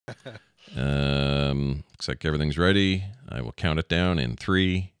Looks like everything's ready. I will count it down in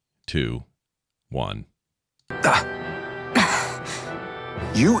 3, 2, 1.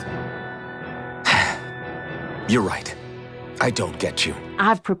 You're right. I don't get you.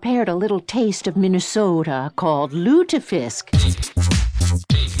 I've prepared a little taste of Minnesota called lutefisk.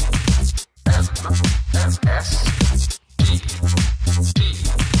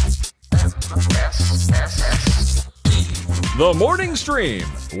 The morning stream.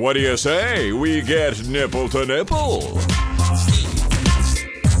 What do you say? We get nipple to nipple.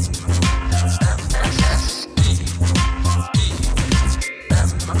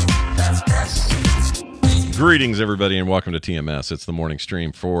 Greetings, everybody, and welcome to TMS. It's the morning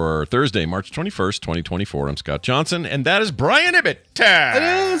stream for Thursday, March 21st, 2024. I'm Scott Johnson, and that is Brian Ibbett. It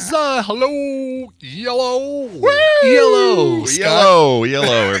is, hello, yellow. Woo! Yellow,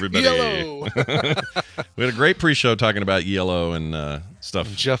 Yellow, everybody. Yellow. We had a great pre-show talking about yellow and stuff.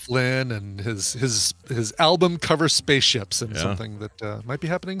 And Jeff Lynne and his album cover spaceships and something that might be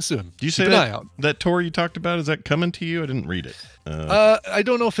happening soon. Do you say Keep an eye out. that tour you talked about, is that coming to you? I didn't read it. I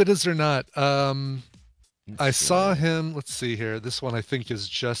don't know if it is or not. I saw him, let's see here. This one I think is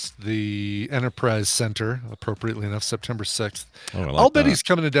just the Enterprise Center, appropriately enough, September 6th. Oh, I like I'll bet that. he's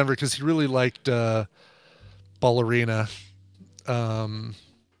coming to Denver because he really liked Ballerina.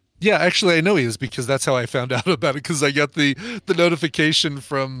 Yeah, actually, I know he is because that's how I found out about it, because I got the notification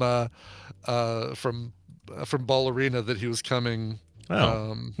from Ballerina that he was coming.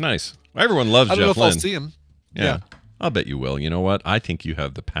 Oh, nice. Everyone loves I don't Jeff know if Lynne. I'll see him. Yeah. I'll bet you will. You know what? I think you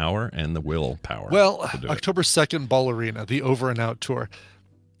have the power and the willpower. Well, to do it. October 2nd, Ballerina, the Over and Out tour.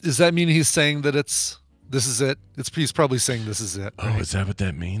 Does that mean he's saying that this is it? He's probably saying this is it. Right? Oh, is that what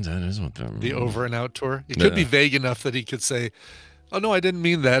that means? That is what that means. The Over and Out tour. It could be vague enough that he could say, "Oh no, I didn't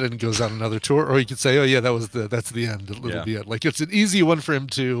mean that," and goes on another tour, or he could say, "Oh yeah, that's the end. It'll be it." Like it's an easy one for him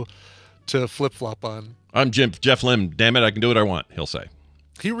to flip flop on. I'm Jeff Lynne. Damn it, I can do what I want. He'll say.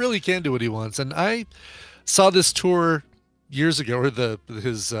 He really can do what he wants, and I saw this tour years ago, or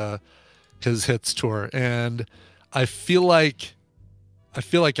his hits tour, and I feel like I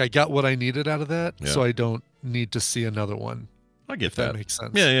got what I needed out of that, so I don't need to see another one. I get if that makes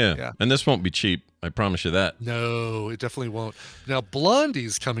sense. Yeah. And this won't be cheap. I promise you that. No, it definitely won't. Now,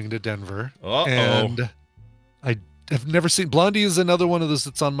 Blondie's coming to Denver, Uh-oh. and I have never seen. Blondie is another one of those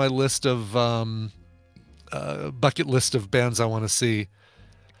that's on my list of bucket list of bands I want to see.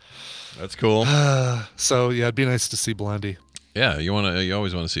 That's cool. So yeah, it'd be nice to see Blondie. Yeah, you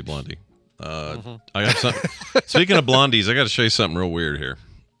always want to see Blondie. I got some. Speaking of Blondies, I got to show you something real weird here.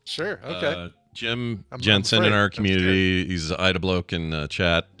 Sure. Okay. Jim I'm Jensen afraid. in our community. He's an Ida bloke in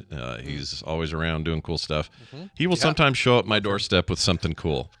chat. He's always around doing cool stuff. He will sometimes show up my doorstep with something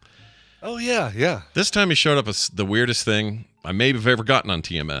cool. Oh yeah. This time he showed up with the weirdest thing I may have ever gotten on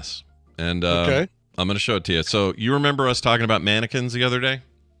TMS, and I'm going to show it to you. So you remember us talking about mannequins the other day?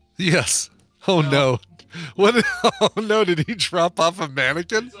 Yes. Oh no. What? Oh no! Did he drop off a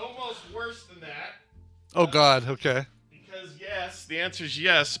mannequin? It's almost worse than that. Oh God. Okay. Because yes, the answer is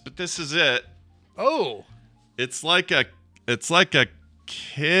yes, but this is it. Oh. It's like a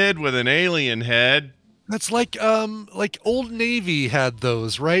kid with an alien head. That's like Old Navy had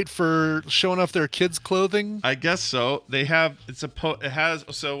those, right, for showing off their kids' clothing. I guess so. They have it's one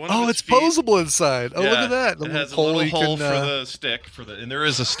of it's feet, posable inside. Oh, yeah, look at that! It has a little hole for the stick and there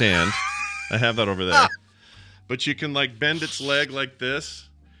is a stand. I have that over there. But you can like bend its leg like this.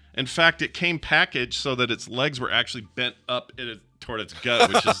 In fact, it came packaged so that its legs were actually bent up toward its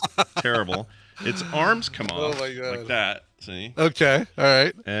gut, which is terrible. Its arms come off like that. See? Okay. All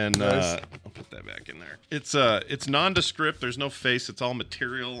right. And nice. I'll put that back in there. It's nondescript. There's no face. It's all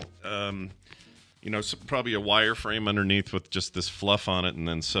material. Probably a wireframe underneath with just this fluff on it and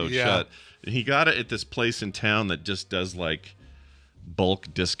then sewed shut. And he got it at this place in town that just does like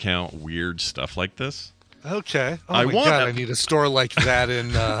bulk discount weird stuff like this. Okay. Oh my God, I need a store like that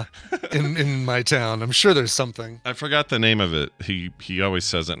in my town. I'm sure there's something. I forgot the name of it. He always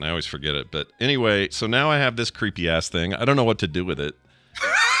says it and I always forget it. But anyway, so now I have this creepy ass thing. I don't know what to do with it.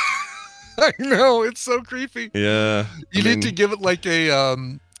 I know, it's so creepy. Yeah. You need to give it like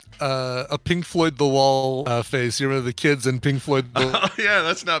a Pink Floyd The Wall face. You remember the kids in Pink Floyd Oh yeah,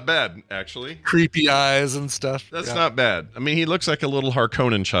 that's not bad actually. Creepy eyes and stuff. That's not bad. I mean, he looks like a little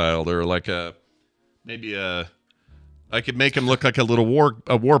Harkonnen child, or like I could make him look like a little war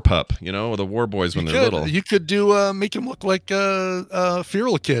pup, or the war boys when they're little. You could do make him look like a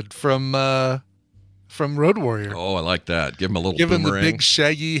feral kid from Road Warrior. Oh, I like that. Give him a little Give boomerang. him the big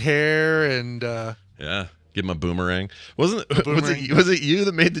shaggy hair and yeah. Give him a boomerang. Was it you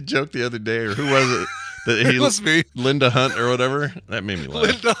that made the joke the other day, or who was it? It was me. Linda Hunt or whatever. That made me laugh.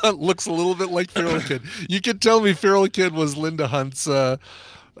 Linda Hunt looks a little bit like Feral Kid. You could tell me Feral Kid was Linda Hunt's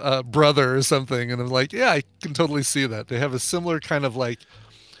brother or something, and I'm like, yeah, I can totally see that. They have a similar kind of like,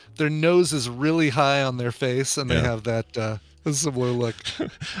 their nose is really high on their face, and they have that a similar look.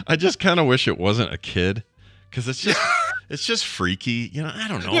 I just kind of wish it wasn't a kid, because it's just freaky. You know, I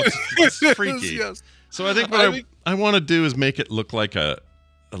don't know. It's freaky. Yes. So I think what I want to do is make it look like a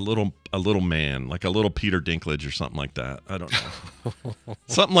little man, like a little Peter Dinklage or something like that. I don't know.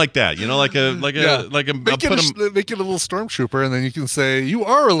 Something like that, you know, like a make it a little stormtrooper, and then you can say you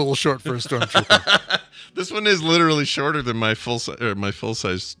are a little short for a stormtrooper. This one is literally shorter than my full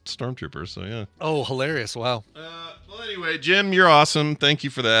size stormtrooper. So yeah. Oh, hilarious! Wow. Well, anyway, Jim, you're awesome. Thank you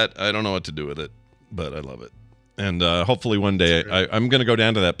for that. I don't know what to do with it, but I love it. And hopefully one day I'm going to go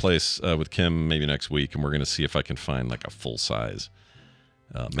down to that place with Kim maybe next week, and we're going to see if I can find like a full size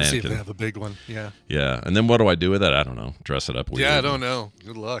mannequin. See if they have a big one. Yeah. Yeah. And then what do I do with it? I don't know. Dress it up weird. Yeah, I don't know.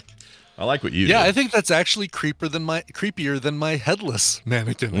 Good luck. I like what you do. Yeah, I think that's actually creepier than my headless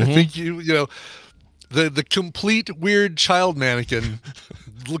mannequin. I think you know, the complete weird child mannequin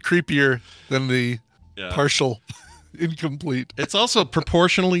a little creepier than the partial incomplete. It's also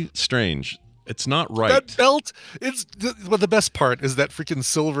proportionally strange. It's not right. That belt, the best part is that freaking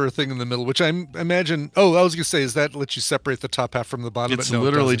silver thing in the middle, which I imagine. Oh, I was gonna say, is that lets you separate the top half from the bottom? It's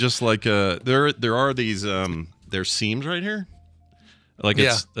literally just like there are these there's seams right here, like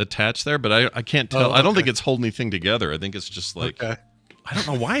it's attached there, but I can't tell. I don't think it's holding anything together. I think it's just like I don't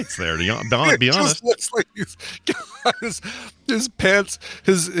know why it's there. To be honest, it just looks like he's got his pants,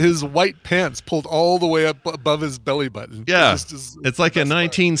 his white pants pulled all the way up above his belly button. Yeah, it's like a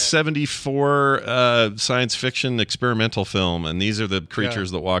 1974 science fiction experimental film, and these are the creatures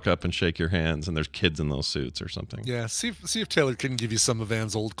that walk up and shake your hands, and there's kids in those suits or something. Yeah, see if Taylor can give you some of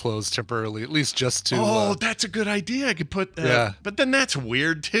Anne's old clothes temporarily, at least just to. Oh, that's a good idea. I could put. But then that's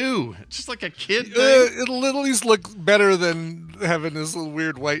weird too. It's just like a kid thing. It'll at least look better than having this little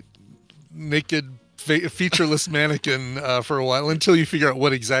weird white naked featureless mannequin for a while until you figure out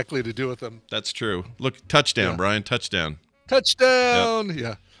what exactly to do with them. That's true. Look, touchdown, Brian. Touchdown. Yep.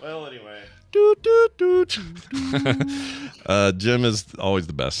 Yeah. Well, anyway. Jim is always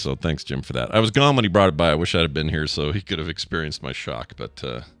the best, so thanks, Jim, for that. I was gone when he brought it by. I wish I'd have been here so he could have experienced my shock, but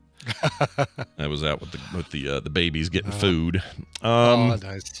I was out with the babies getting food.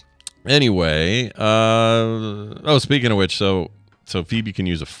 Nice. Anyway, speaking of which, so Phoebe can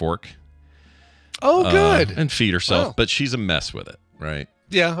use a fork. Oh, good. And feed herself, but she's a mess with it, right?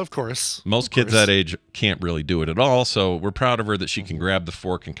 Yeah, of course. Most kids that age can't really do it at all, so we're proud of her that she can grab the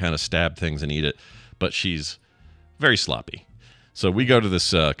fork and kind of stab things and eat it, but she's very sloppy. So we go to this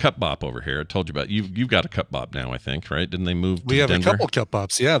Cup Bop over here. I told you about you've got a Cup Bop now, I think, right? Didn't they move to We have Denver? a couple Cup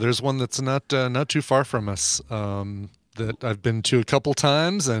Bops. Yeah, there's one that's not too far from us that I've been to a couple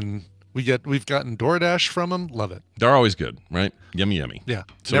times, and we've gotten DoorDash from them. Love it. They're always good, right? Yummy, yummy. Yeah,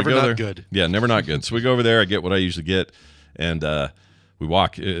 so never not good. Yeah, never not good. So we go over there. I get what I usually get, and we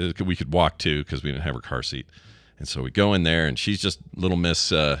walk. We could walk too because we didn't have her car seat, and so we go in there, and she's just little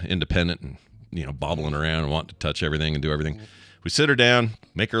Miss Independent, and bobbling around and wanting to touch everything and do everything. We sit her down,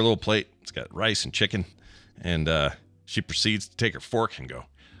 make her a little plate. It's got rice and chicken, and she proceeds to take her fork and go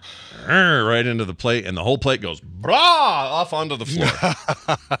right into the plate, and the whole plate goes off onto the floor.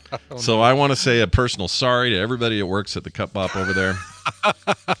 So I want to say a personal sorry to everybody that works at the Cup Bop over there.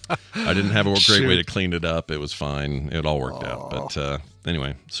 I didn't have a great way to clean it up. It was fine. It all worked out. But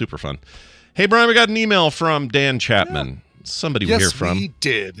anyway, super fun. Hey, Brian, we got an email from Dan Chapman. Somebody we hear from. Yes, we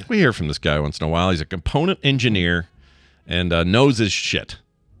did. We hear from this guy once in a while. He's a component engineer and knows his shit.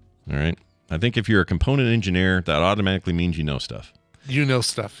 All right? I think if you're a component engineer, that automatically means you know stuff. You know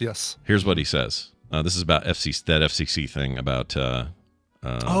stuff, yes. Here's what he says. This is about that FCC thing about...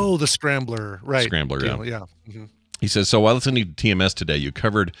 the Scrambler. Right. Scrambler, yeah. Mm-hmm. He says, so while listening to TMS today, you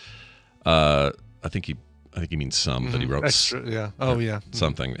covered... I think he means some, but he wrote... Extra, yeah. Oh, yeah.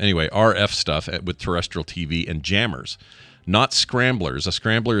 Something. Anyway, RF stuff with terrestrial TV and jammers. Not scramblers. A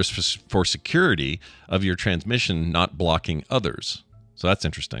scrambler is for security of your transmission, not blocking others. So that's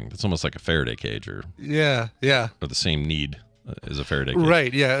interesting. It's almost like a Faraday cage or... Yeah. Or the same need... is a Faraday cage.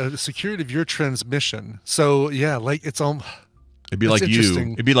 Right, yeah, the security of your transmission. So, yeah, like it's all... It'd be like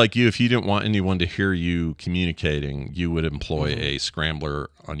you. It'd be like you if you didn't want anyone to hear you communicating, you would employ a scrambler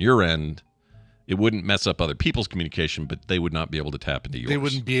on your end. It wouldn't mess up other people's communication, but they would not be able to tap into yours. They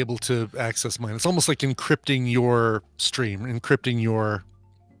wouldn't be able to access mine. It's almost like encrypting your stream, encrypting your...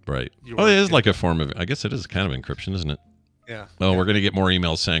 Right. It is like a form of... I guess it is kind of encryption, isn't it? Yeah. Well, we're going to get more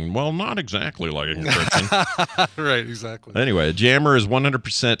emails saying, well, not exactly like encryption. Right, exactly. Anyway, a jammer is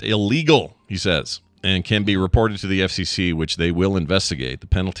 100% illegal, he says. and can be reported to the FCC, which they will investigate. The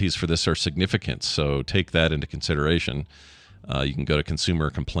penalties for this are significant, so take that into consideration. You can go to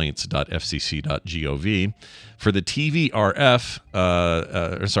consumercomplaints.fcc.gov. For the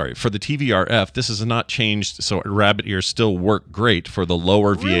TVRF, this is not changed, so rabbit ears still work great for the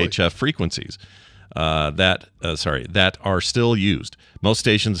lower VHF frequencies that are still used. Most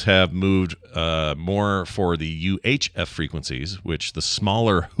stations have moved more for the UHF frequencies, which the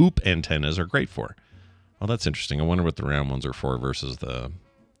smaller hoop antennas are great for. Well, that's interesting. I wonder what the round ones are for versus the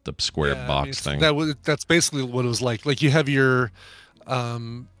square box thing. That's basically what it was like. Like you have your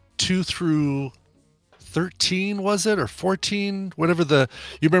 2 through 13, was it, or 14? Whatever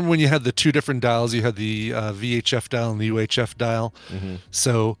you remember when you had the 2 different dials? You had the VHF dial and the UHF dial. Mm-hmm.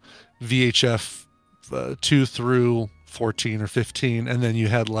 So VHF 2 through 14 or 15, and then you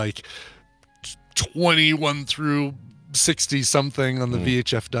had like 21 through 60 something on the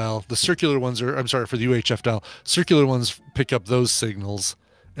VHF dial. The circular ones for the UHF dial. Circular ones pick up those signals,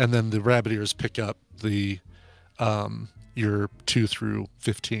 and then the rabbit ears pick up the your 2 through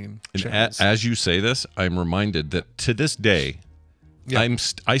 15 channels. As you say this, I'm reminded that to this day, I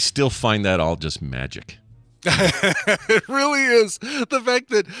still find that all just magic. It really is. The fact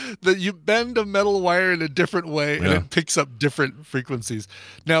that you bend a metal wire in a different way and it picks up different frequencies.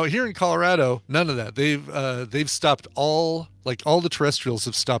 Now here in Colorado, none of that. They've stopped all the terrestrials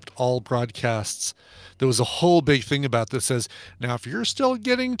have stopped all broadcasts. There was a whole big thing about this says, now if you're still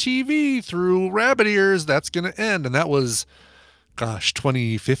getting TV through rabbit ears, that's going to end. And that was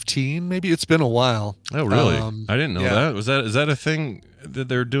 2015 maybe. It's been a while. Oh really? I didn't know that. Is that a thing that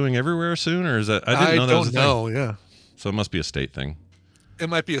they're doing everywhere soon, or is that I didn't know that was a thing? Yeah. So it must be a state thing. It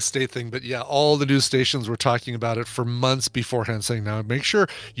might be a state thing, but yeah, all the news stations were talking about it for months beforehand, saying, now make sure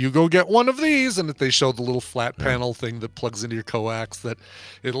you go get one of these. And if they showed the little flat panel thing that plugs into your coax, that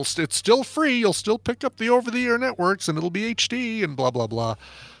it's still free. You'll still pick up the over-the-air networks and it'll be HD and blah, blah, blah.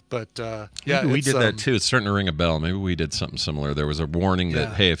 But maybe we did that too. It's starting to ring a bell. Maybe we did something similar. There was a warning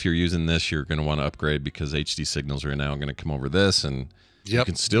that, hey, if you're using this, you're going to want to upgrade because HD signals are now going to come over this, and you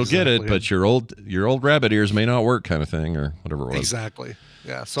can still get it, but your old rabbit ears may not work, kind of thing, or whatever it was. Exactly.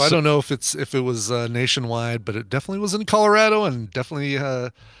 Yeah. So I don't know if it was nationwide, but it definitely was in Colorado, and definitely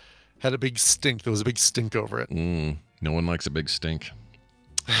had a big stink. There was a big stink over it. No one likes a big stink.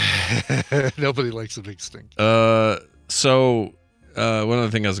 Nobody likes a big stink. So. One other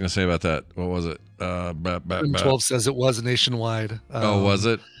thing I was going to say about that. What was it? 12 says it was nationwide. Was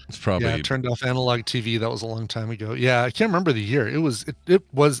it? It's probably turned off analog TV. That was a long time ago. Yeah, I can't remember the year.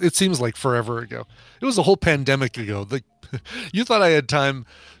 It seems like forever ago. It was a whole pandemic ago. You thought I had time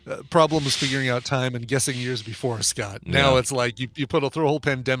problems figuring out time and guessing years before, Scott. Now it's like you throw a whole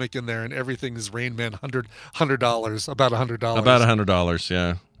pandemic in there and everything is Rain Man $100, about $100. About $100,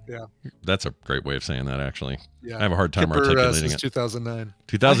 yeah. Yeah, that's a great way of saying that. Actually, yeah. I have a hard time articulating since it. 2009.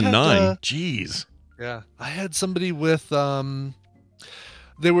 2009. Jeez. Yeah, I had somebody with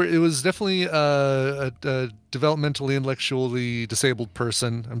It was definitely a developmentally, intellectually disabled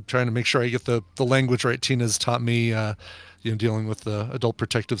person. I'm trying to make sure I get the language right. Tina's taught me, dealing with the Adult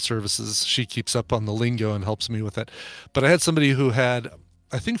Protective Services. She keeps up on the lingo and helps me with it. But I had somebody who had,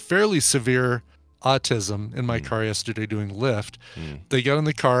 I think, fairly severe autism in my car yesterday doing Lyft. They got in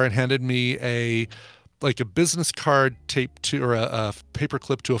the car and handed me a business card taped to, or a paper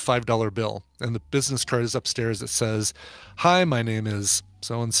clip to a $5 bill. And the business card is upstairs. It says, "Hi, my name is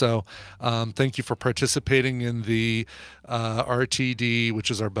so-and-so. Thank you for participating in the RTD,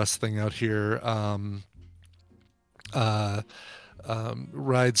 which is our bus thing out here.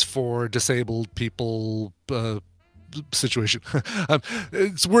 Rides for disabled people, situation."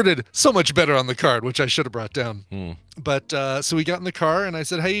 It's worded so much better on the card, which I should have brought down. But so we got in the car and I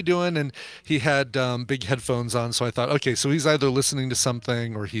said, "How you doing?" And he had big headphones on, so I thought, okay, so he's either listening to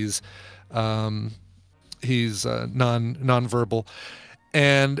something or he's nonverbal.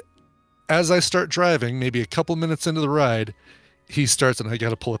 And as I start driving, maybe a couple minutes into the ride, he starts, and I got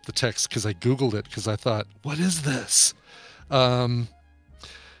to pull up the text because I Googled it because I thought, what is this? So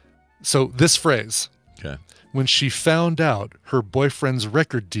this phrase. Okay. When she found out her boyfriend's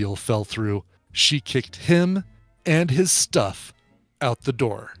record deal fell through, she kicked him and his stuff out the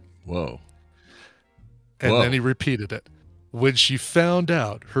door. Whoa. And then he repeated it. When she found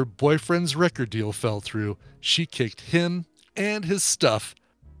out her boyfriend's record deal fell through, she kicked him and his stuff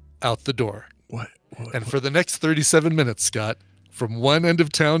out the door. What? And for the next 37 minutes, Scott, from one end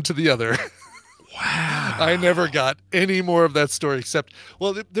of town to the other. Wow. I never got any more of that story except,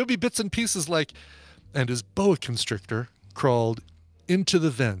 well, there'll be bits and pieces like, and his boa constrictor crawled into the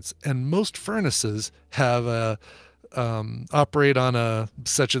vents, and most furnaces have operate on a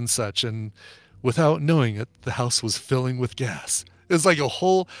such and such, and Without knowing it, the house was filling with gas. It's like a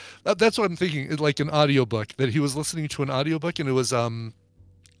whole, that's what I'm thinking, like an audiobook, that he was listening to an audiobook, and it was,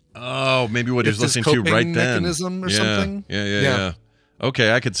 oh, maybe what he was listening to coping right then. Mechanism or something. Yeah.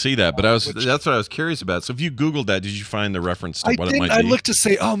 Okay, I could see that, but that's what I was curious about. So if you Googled that, did you find the reference to what it might be? I looked to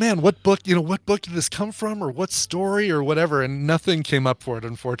say, oh man, what book did this come from, or what story or whatever, and nothing came up for it,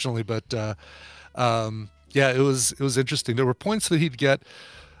 unfortunately. But yeah, it was interesting. There were points that he'd get,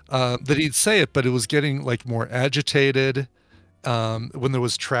 that he'd say it, but it was getting like more agitated. When there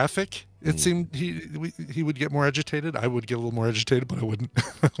was traffic, it seemed he would get more agitated. I would get a little more agitated, but I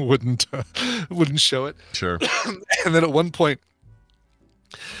wouldn't show it. Sure. And then at one point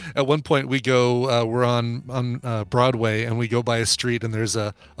we go, we're on Broadway, and we go by a street, and there's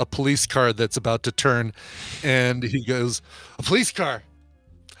a police car that's about to turn, and he goes, "A police car,"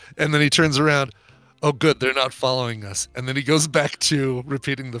 and then he turns around. Oh, good, they're not following us. And then he goes back to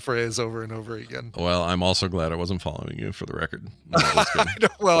repeating the phrase over and over again. Well, I'm also glad I wasn't following you, for the record.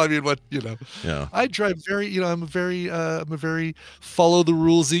 Well, I mean, Yeah. I drive very, I'm a very follow the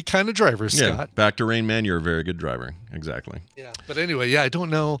rulesy kind of driver, Scott. Yeah, back to Rain Man, you're a very good driver. Exactly. Yeah. But anyway, yeah, I don't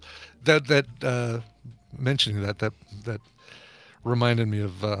know that mentioning that reminded me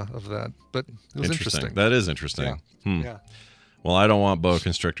of that, but it was interesting. That is interesting. Yeah. Yeah. Well, I don't want boa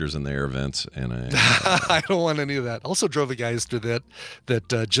constrictors in the air vents, and I don't want any of that. Also drove a guy yesterday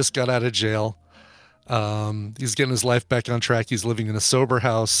that just got out of jail. He's getting his life back on track. He's living in a sober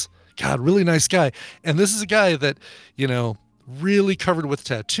house. God, really nice guy. And this is a guy that, really covered with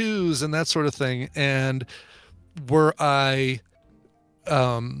tattoos and that sort of thing. And where I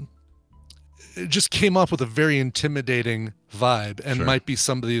just came up with a very intimidating vibe, and Sure. might be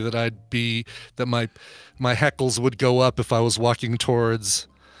somebody that my heckles would go up if I was walking towards.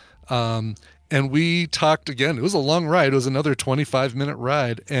 And we talked again. It was a long ride. It was another 25-minute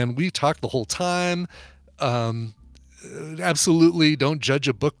ride, and we talked the whole time. Absolutely don't judge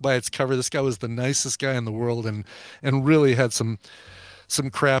a book by its cover. This guy was the nicest guy in the world, and really had some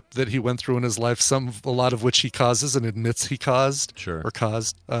crap that he went through in his life, a lot of which he causes and admits he caused. Sure. Or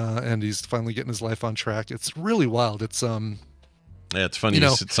caused, and he's finally getting his life on track. It's really wild. It's yeah, it's funny.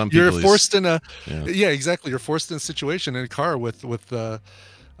 Some people you're forced in exactly. You're forced in a situation in a car with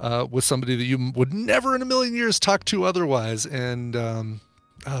somebody that you would never in a million years talk to otherwise. And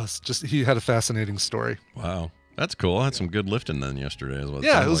it's just, he had a fascinating story. Wow, that's cool. I had some good lifting then yesterday as well.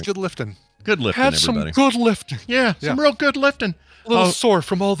 Yeah, it was good lifting. Good lifting, Had everybody. some good lifting. Yeah, some real good lifting. A little sore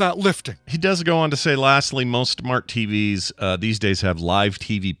from all that lifting. He does go on to say, lastly, most smart TVs these days have live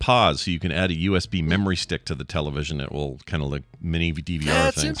TV pause, so you can add a USB memory stick to the television. It will kind of like mini DVR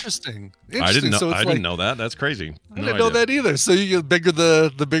That's things. Interesting. I didn't know. So I didn't know that. That's crazy. I didn't know that either. So the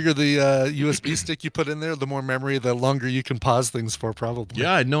bigger the USB stick you put in there, the more memory, the longer you can pause things for, probably.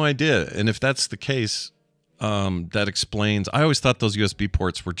 Yeah, I had no idea. And if that's the case, that explains. I always thought those USB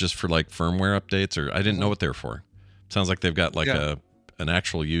ports were just for like firmware updates, or I didn't know what they were for. Sounds like they've got like an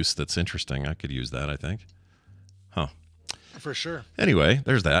actual use that's interesting. I could use that, I think. Huh. For sure. Anyway,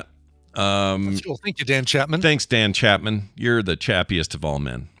 there's that. That's cool. Thank you, Dan Chapman. Thanks, Dan Chapman. You're the chappiest of all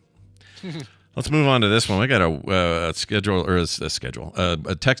men. Let's move on to this one. I got a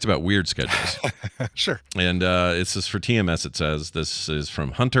text about weird schedules. Sure. And this is for TMS. It says, this is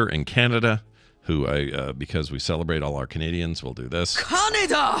from Hunter in Canada, who because we celebrate all our Canadians, we'll do this.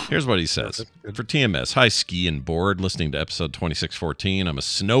 Canada! Here's what he says. For TMS, hi, ski and board, listening to episode 2614. I'm a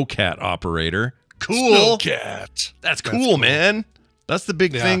snowcat operator. Cool. Snowcat. That's cool, man. That's the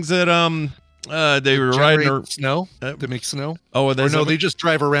big things that they were riding snow. They make snow. Oh, they just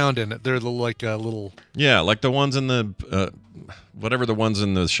drive around in it. They're like little. Yeah, like the ones in the whatever the ones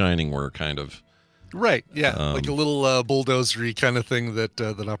in The Shining were, kind of. Right. Yeah, like a little bulldozery kind of thing that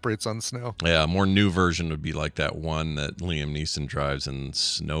operates on snow. Yeah, a more new version would be like that one that Liam Neeson drives in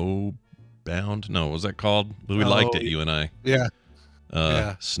Snowbound. No, what was that called? We liked it, you and I. Yeah.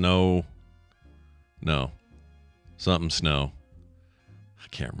 Snow. No, something snow. I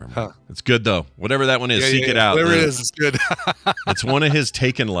can't remember. Huh. It's good though. Whatever that one is, seek it out. Whatever it is, it's good. It's one of his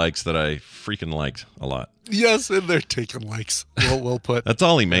Taken likes that I freaking liked a lot. Yes, and they're Taken likes. Well put. That's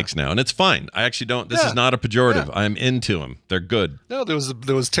all he makes now, and it's fine. I actually don't. This is not a pejorative. Yeah. I'm into him. They're good. No, there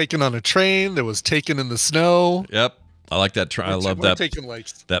was Taken on a train. There was Taken in the snow. Yep, I like that. I love that. Taken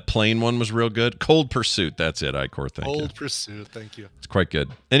likes. That plane one was real good. Cold Pursuit. That's it. Icor. Thank you. Cold Pursuit. Thank you. It's quite good.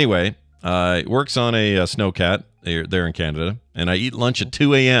 Anyway, works on a snowcat there in Canada, and I eat lunch at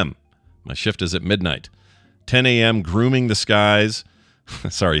 2 a.m. My shift is at midnight. 10 a.m. grooming the skies.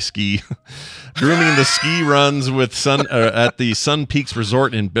 Sorry, ski. Grooming the ski runs with at the Sun Peaks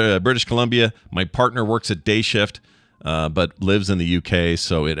Resort in British Columbia. My partner works at day shift. but lives in the UK,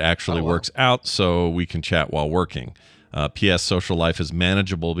 so it actually works out so we can chat while working. P.S. Social life is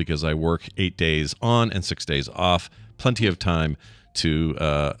manageable because I work 8 days on and 6 days off. Plenty of time to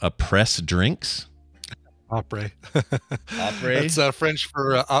press drinks. Après. Après? That's French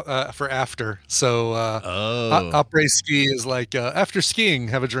for after. So après ski is like after skiing,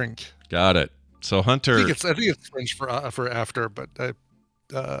 have a drink. Got it. So Hunter, I think it's French for after, but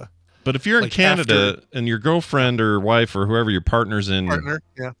but if you're in like Canada after, and your girlfriend or wife or whoever your partner's in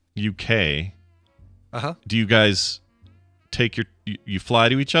UK, do you guys take you fly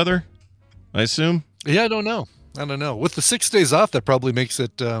to each other? I assume. Yeah, I don't know. With the 6 days off, that probably makes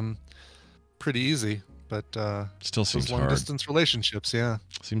it pretty easy. But still seems long hard. Distance relationships, yeah.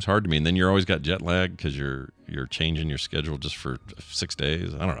 Seems hard to me. And then you're always got jet lag because you're changing your schedule just for 6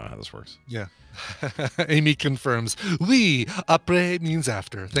 days. I don't know how this works. Yeah. Amy confirms. Oui, après means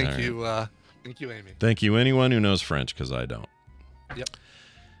after. Thank you. Thank you, Amy. Thank you, anyone who knows French, because I don't. Yep.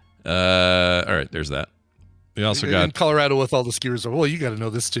 All right, there's that. We also got in Colorado with all the skiers. Well, you got to know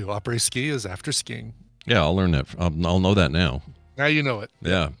this too. Après ski is after skiing. Yeah, I'll learn that. I'll know that now. Now you know it.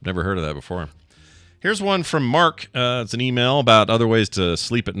 Yeah, never heard of that before. Here's one from Mark. It's an email about other ways to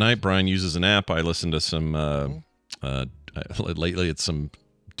sleep at night. Brian uses an app. I listen to some lately. It's some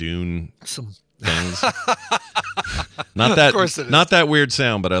Dune things. Not that weird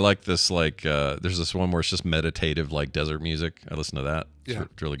sound, but I like this. Like, there's this one where it's just meditative, like desert music. I listen to that.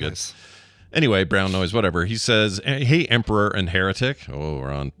 It's really good. Nice. Anyway, brown noise, whatever. He says, "Hey, Emperor and Heretic." Oh,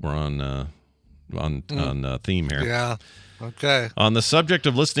 we're on theme here. Yeah. Okay. On the subject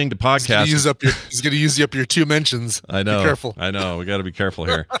of listening to podcasts, he's going to use up your 2 mentions. I know. Be careful. I know. We got to be careful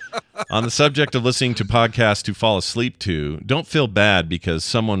here. On the subject of listening to podcasts to fall asleep to, don't feel bad because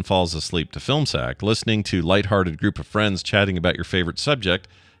someone falls asleep to Film Sack. Listening to lighthearted group of friends chatting about your favorite subject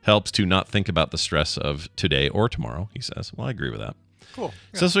helps to not think about the stress of today or tomorrow, he says. Well, I agree with that. Cool.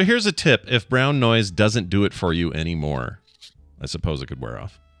 Yeah. So here's a tip. If brown noise doesn't do it for you anymore, I suppose it could wear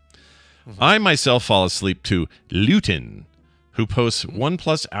off. I myself fall asleep to Luton, who posts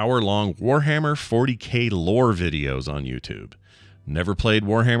 1+ hour-long Warhammer 40K lore videos on YouTube. Never played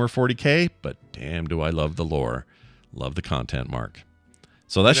Warhammer 40K, but damn do I love the lore. Love the content, Mark.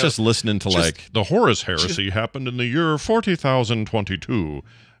 So that's just listening to the Horus Heresy happened in the year 40,022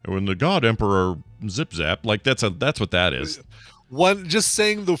 when the God Emperor zip zap. Like that's what that is. Just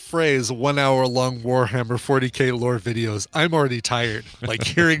saying the phrase 1 hour long Warhammer 40K lore videos, I'm already tired. Like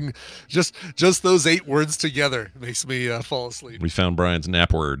hearing just those 8 words together makes me fall asleep. We found Brian's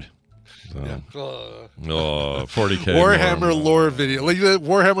nap word. So. Yeah. 40K Warhammer lore video. Like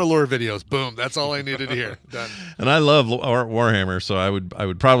Warhammer lore videos. Boom. That's all I needed to hear. Done. And I love Warhammer, so I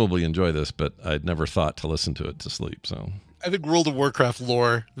would probably enjoy this, but I'd never thought to listen to it to sleep. So I think World of Warcraft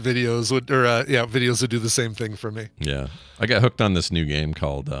lore videos videos would do the same thing for me. Yeah. I got hooked on this new game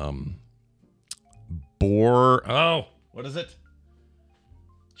called what is it?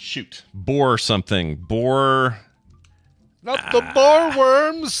 Shoot. Boar something. Boar. Not the boar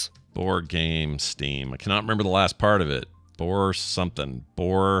worms. Boar game Steam. I cannot remember the last part of it. Boar something.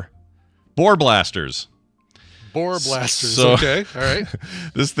 Boar blasters. Boar blasters. So, okay. All right.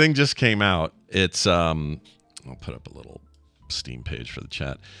 This thing just came out. It's I'll put up a little Steam page for the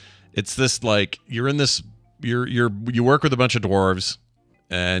chat. It's this like you work with a bunch of dwarves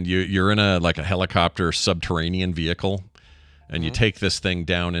and you're in a helicopter subterranean vehicle and you take this thing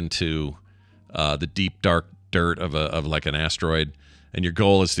down into the deep dark dirt of like an asteroid, and your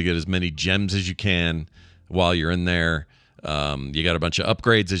goal is to get as many gems as you can while you're in there. You got a bunch of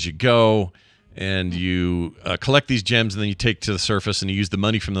upgrades as you go, and you collect these gems, and then you take to the surface, and you use the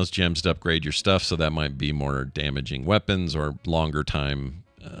money from those gems to upgrade your stuff. So that might be more damaging weapons or longer time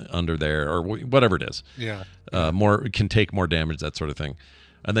under there or whatever it is. Yeah. It can take more damage, that sort of thing.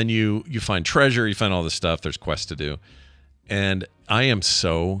 And then you find treasure, you find all this stuff. There's quests to do. And I am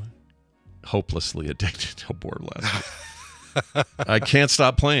so hopelessly addicted to Boar Blaster. I can't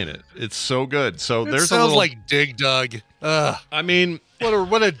stop playing it. It's so good. So it there's sounds like Dig Dug. I mean,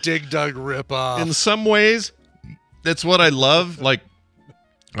 what a Dig Dug ripoff. In some ways, that's what I love. Like,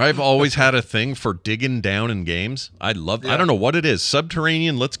 I've always had a thing for digging down in games. I love. I don't know what it is.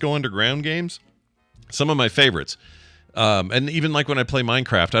 Subterranean, let's go underground games. Some of my favorites. And even like when I play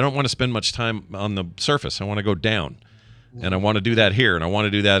Minecraft, I don't want to spend much time on the surface. I want to go down. And I want to do that here, and I want to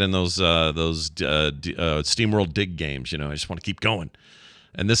do that in those SteamWorld Dig games. You know, I just want to keep going.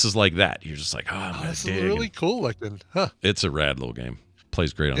 And this is like that. You're just like, I'm gonna this dig. is really cool looking. Huh. It's a rad little game.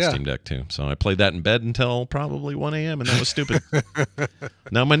 Plays great on Steam Deck too. So I played that in bed until probably 1 a.m. and that was stupid.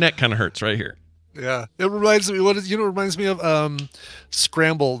 Now my neck kind of hurts right here. Yeah, it reminds me. What is you know? It reminds me of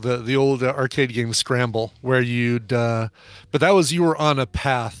Scramble, the old arcade game Scramble, where but that was you were on a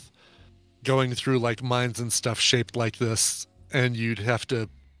path going through like mines and stuff shaped like this, and you'd have to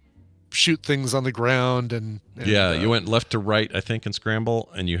shoot things on the ground and Yeah, you went left to right, I think, in Scramble,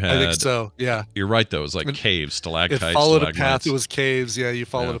 and you had. I think so. Yeah, You're right though. It was like And caves, stalactites. it followed a path. stalagmites. It was caves. Yeah, you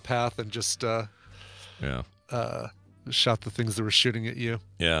followed Yeah. a path and just Yeah. shot the things that were shooting at you.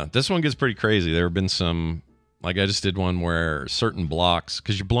 Yeah, this one gets pretty crazy. There have been some, like I just did one where certain blocks,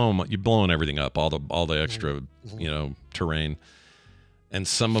 because you're blowing everything up, all the extra, terrain, and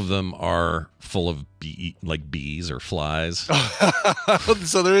some of them are full of bees or flies. So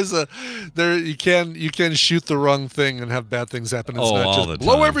you can shoot the wrong thing and have bad things happen. It's not all just the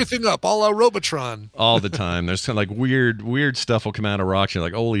blow time. everything up, a la Robotron. All the time. There's kind of like weird stuff will come out of rocks. You're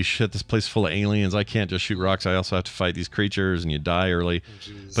like, holy shit, this place is full of aliens. I can't just shoot rocks. I also have to fight these creatures, and you die early.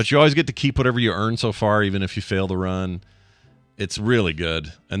 But you always get to keep whatever you earn so far, even if you fail the run. It's really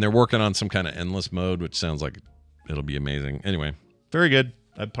good. And they're working on some kind of endless mode, which sounds like it'll be amazing. Anyway, very good.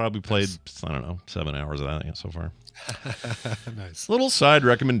 I've probably played, I don't know, 7 hours of that so far. Nice. Little side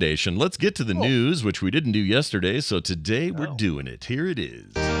recommendation. Let's get to the news, which we didn't do yesterday. So today we're doing it. Here it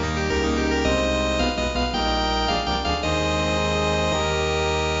is.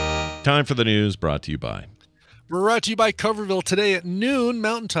 Time for the news, brought to you by. We're brought to you by Coverville today at noon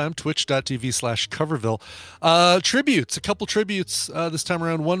Mountain Time, twitch.tv/Coverville. Tributes, a couple tributes this time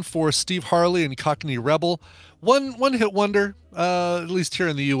around. One for Steve Harley and Cockney Rebel. One hit wonder, at least here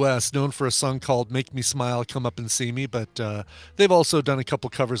in the U.S., known for a song called Make Me Smile, Come Up and See Me. But they've also done a couple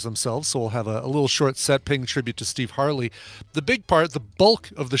covers themselves, so we'll have a little short set paying tribute to Steve Harley. The big part, the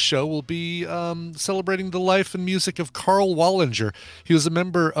bulk of the show, will be celebrating the life and music of Carl Wallinger. He was a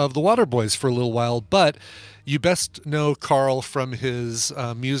member of the Waterboys for a little while, but you best know Carl from his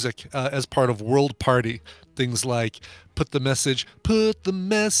music as part of World Party. Things like put the message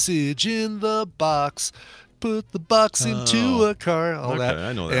in the box, put the box into a car, all that.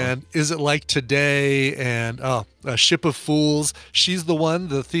 I know that and Is It Like Today? And A Ship of Fools. She's the One,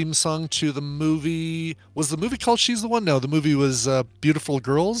 the theme song to the movie. Was the movie called She's the One? No, the movie was Beautiful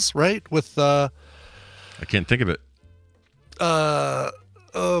Girls, right? With I can't think of it.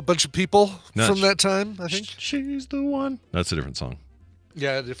 a bunch of people No, from that time, I think. She's the one. That's a different song.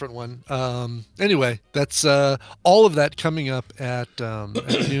 Yeah, a different one. Anyway, that's all of that coming up at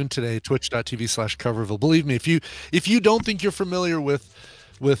noon today, twitch.tv/Coverville. Believe me, if you don't think you're familiar with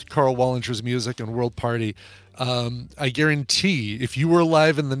Carl Wallinger's music and World Party, I guarantee if you were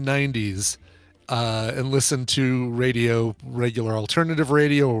alive in the 90s and listened to radio, regular alternative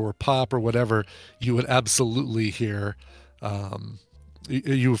radio or pop or whatever, you would absolutely hear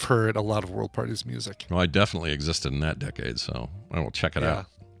you've heard a lot of World Party's music. Well, I definitely existed in that decade, so I will check it out.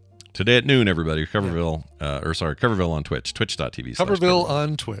 Today at noon, everybody. Coverville, Coverville on Twitch, twitch.tv. Coverville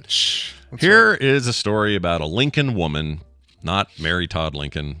on Twitch. Here is a story about a Lincoln woman, not Mary Todd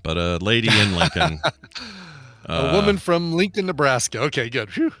Lincoln, but a lady in Lincoln. A woman from Lincoln, Nebraska. Okay,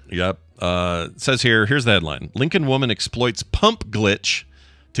 good. Whew. Yep. It says here's the headline. Lincoln woman exploits pump glitch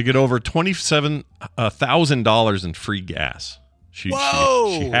to get over $27,000 in free gas. She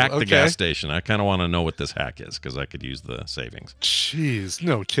hacked the gas station. I kind of want to know what this hack is because I could use the savings. Jeez,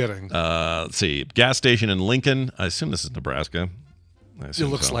 no kidding. Let's see. Gas station in Lincoln. I assume this is Nebraska. It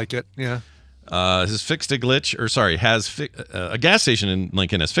looks like it, yeah. Has fixed a glitch, a gas station in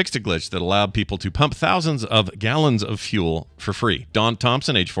Lincoln has fixed a glitch that allowed people to pump thousands of gallons of fuel for free. Dawn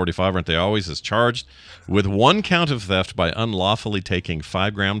Thompson, age 45, aren't they always, is charged with one count of theft by unlawfully taking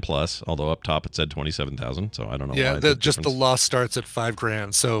 5 grand plus, although up top it said 27,000, so I don't know why. Yeah, just the law starts at 5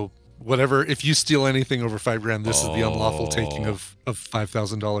 grand, so whatever, if you steal anything over 5 grand, this is the unlawful taking of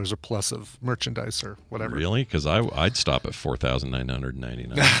 $5,000 or plus of merchandise or whatever. Really? Because I'd stop at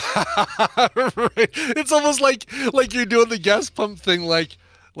 4,999. Right. It's almost like you're doing the gas pump thing, like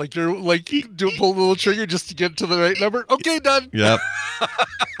you're pull the little trigger just to get to the right number. Okay, done. Yep.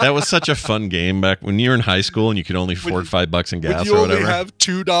 That was such a fun game back when you were in high school and you could only afford $5 in gas or whatever. You only have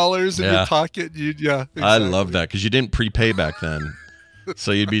 $2 in your pocket. Exactly. I love that because you didn't prepay back then.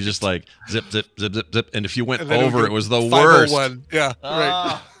 So you'd be just like zip, zip, zip, zip, zip. And if you went over, it was the worst. Yeah,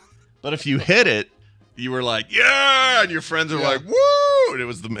 right. But if you hit it, you were like, yeah! And your friends were like, woo! And it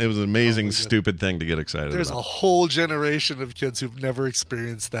was an amazing, stupid thing to get excited There's about. a whole generation of kids who've never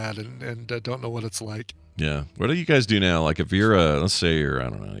experienced that and don't know what it's like. Yeah. What do you guys do now? Like if you're, let's say you're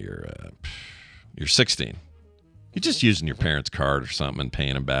 16. You're just using your parents' card or something and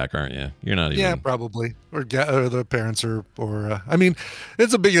paying them back, aren't you? You're not even... Yeah, probably. Or the parents or I mean,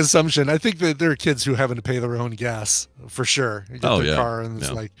 it's a big assumption. I think that there are kids who having to pay their own gas, for sure. You get their car and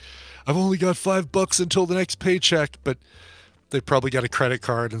it's like... I've only got $5 until the next paycheck, but they probably got a credit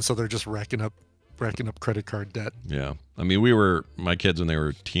card, and so they're just racking up credit card debt. Yeah. I mean, my kids, when they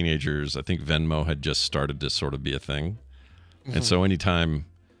were teenagers, I think Venmo had just started to sort of be a thing. Mm-hmm. And so anytime,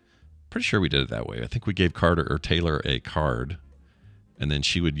 pretty sure we did it that way. I think we gave Carter or Taylor a card, and then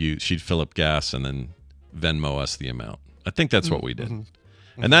she'd fill up gas and then Venmo us the amount. I think that's what we did.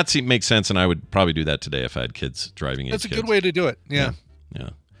 Mm-hmm. And that makes sense, and I would probably do that today if I had kids driving age. That's a good way to do it. Yeah. Yeah.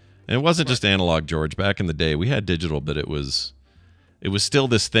 And it wasn't just analog, George. Back in the day, we had digital, but it was still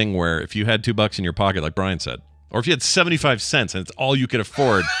this thing where if you had $2 in your pocket, like Brian said, or if you had 75 cents and it's all you could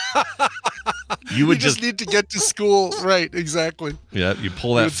afford, you just need to get to school. Right, exactly. Yeah, you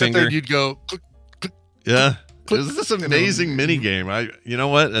pull that finger. You'd go. Click, click, yeah. This is this amazing mini game. You know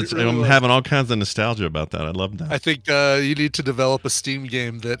what? I'm having all kinds of nostalgia about that. I love that. I think you need to develop a Steam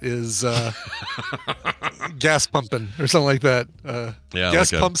game that is gas pumping or something like that.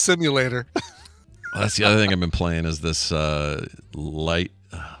 Gas pump simulator. Well, that's the other thing I've been playing is this Lightyear.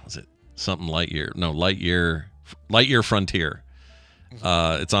 No, Lightyear Frontier.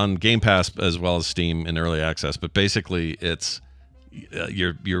 It's on Game Pass as well as Steam in early access. But basically, it's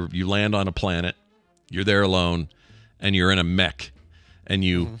you land on a planet, you're there alone, and you're in a mech, and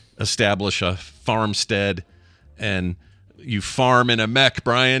you establish a farmstead, and you farm in a mech,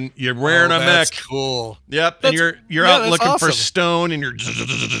 Brian. You're wearing a mech. That's cool. Yep. And you're out looking for awesome. stone, and you're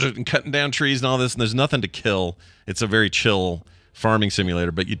cutting down trees and all this, and there's nothing to kill. It's a very chill farming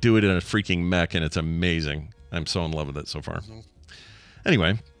simulator, but you do it in a freaking mech, and it's amazing. I'm so in love with it so far.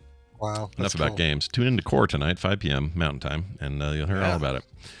 Anyway. Wow. Enough about games. Tune into Core tonight, 5 p.m. Mountain Time, and you'll hear all about it.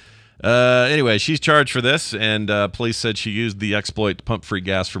 Anyway, she's charged for this, and police said she used the exploit to pump free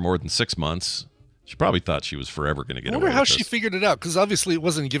gas for more than 6 months. She probably thought she was forever going to get away with this. I wonder how she figured it out, because obviously it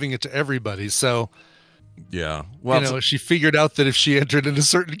wasn't giving it to everybody. So, yeah, well, she figured out that if she entered in a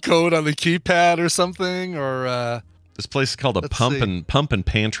certain code on the keypad or something, or this place is called a pump and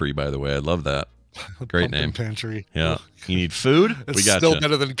pantry. By the way, I love that. Great pump name. And pantry. Yeah, you need food. We got still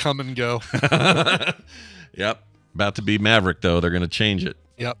better than come and go. Yep, about to be Maverick though. They're going to change it.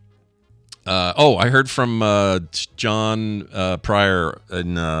 Yep. I heard from John Pryor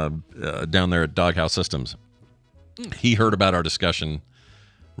down there at Doghouse Systems. He heard about our discussion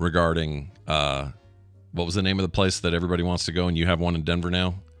regarding what was the name of the place that everybody wants to go, and you have one in Denver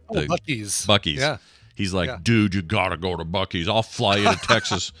now? Buc-ee's. Buc-ee's. Yeah. He's like, dude, you gotta go to Buc-ee's. I'll fly you to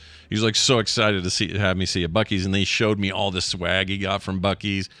Texas. He's like so excited to have me see a Buc-ee's, and they showed me all the swag he got from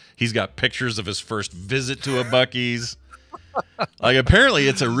Buc-ee's. He's got pictures of his first visit to a Buc-ee's. Like apparently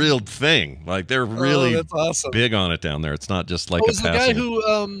it's a real thing. Like they're really that's awesome. Big on it down there. It's not just like a passing. The guy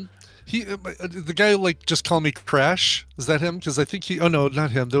who the guy like just called me Crash. Is that him? Because I think oh no,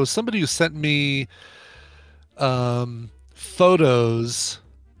 not him. There was somebody who sent me photos.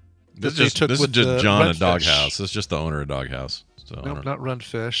 This is just John at Doghouse. This is just the owner of Doghouse. So nope, not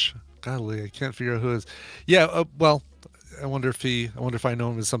Runfish. Golly, I can't figure out who it is. Yeah, well, I wonder if I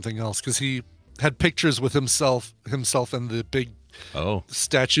know him as something else, because he had pictures with himself and the big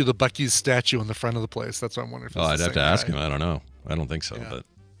statue, the Buc-ee's statue in the front of the place. That's what I'm wondering. I'd have to ask him. I don't know. I don't think so, yeah.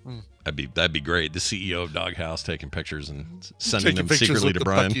 But that'd be great. The CEO of Doghouse taking pictures and sending them secretly to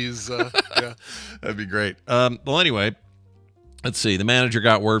Brian. Yeah, that'd be great. Well, anyway, let's see. The manager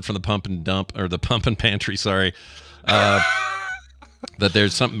got word from the pump and pantry. Sorry. That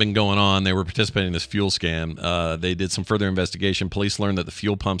there's something been going on. They were participating in this fuel scam. They did some further investigation. Police learned that the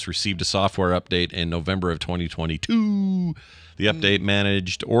fuel pumps received a software update in November of 2022. The update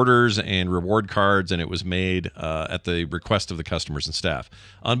managed orders and reward cards, and it was made at the request of the customers and staff.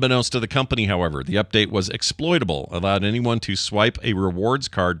 Unbeknownst to the company, however, the update was exploitable, allowed anyone to swipe a rewards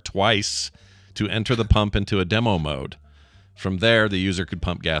card twice to enter the pump into a demo mode. From there, the user could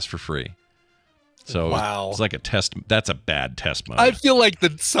pump gas for free. So it's like a test. That's a bad test mode. I feel like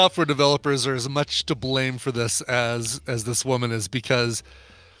the software developers are as much to blame for this as this woman is, because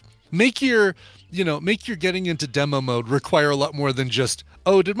make your getting into demo mode require a lot more than just,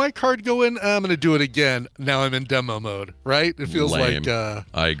 oh, did my card go in? I'm going to do it again. Now I'm in demo mode, right? It feels lame. like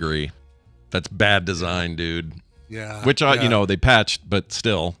I agree. That's bad design, dude. Yeah. Which they patched, but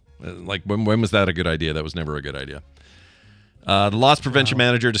still, like when was that a good idea? That was never a good idea. The loss prevention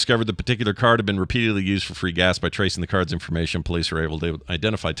manager discovered the particular card had been repeatedly used for free gas. By tracing the card's information, police were able to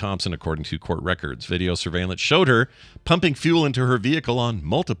identify Thompson according to court records. Video surveillance showed her pumping fuel into her vehicle on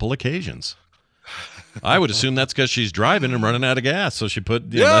multiple occasions. I would assume that's because she's driving and running out of gas, so she put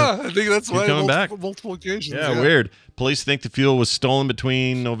I think that's why multiple occasions. Yeah, weird. Police think the fuel was stolen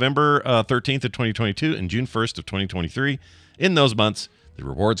between November 13th of 2022 and June 1st of 2023. In those months, The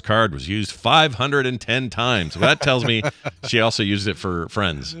rewards card was used 510 times. Well, that tells me she also used it for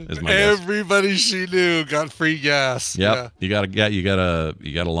friends. Is my guess. Everybody she knew got free gas. Yep. Yeah. You got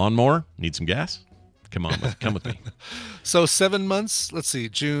a lawnmower? Need some gas? Come with me. So 7 months. Let's see,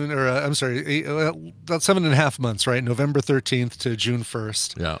 June or I'm sorry, about 7.5 months, right? November 13th to June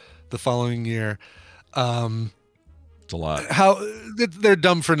 1st. Yeah. The following year. It's a lot. How they're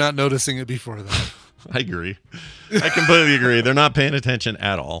dumb for not noticing it before that. I agree. I completely agree. They're not paying attention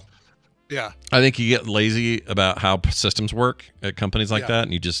at all. Yeah. I think you get lazy about how systems work at companies like that,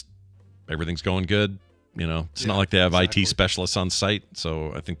 and everything's going good. You know, it's not like they have IT specialists on site,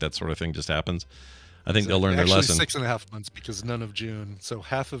 so I think that sort of thing just happens. I think they'll learn their lesson. 6.5 months because none of June, so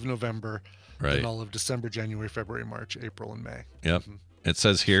half of November, and all of December, January, February, March, April, and May. Yep. It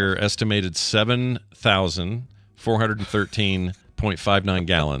says here estimated 7,413.59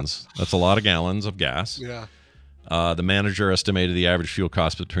 gallons. That's a lot of gallons of gas. Yeah. The manager estimated the average fuel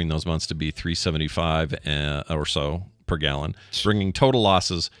cost between those months to be $3.75 or so per gallon, bringing total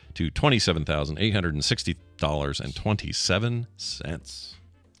losses to $27,860.27.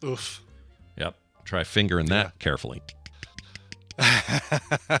 Oof. Yep. Try fingering that carefully.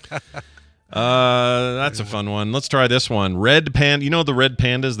 That's a fun one. Let's try this one. Red panda. You know the red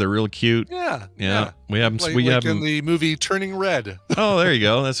pandas? They're real cute. Yeah. We have them. We have them in the movie Turning Red. Oh, there you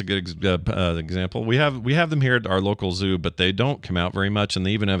go. That's a good example. We have them here at our local zoo, but they don't come out very much, and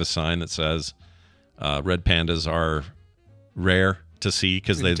they even have a sign that says red pandas are rare to see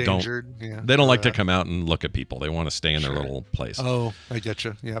because they don't like to come out and look at people. They want to stay in their little place. Oh, I get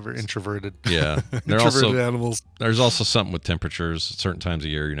you. Yeah, very introverted. Yeah, they're introverted animals. There's also something with temperatures. Certain times of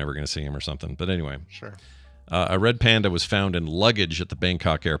year, you're never going to see them or something. But anyway, sure. A red panda was found in luggage at the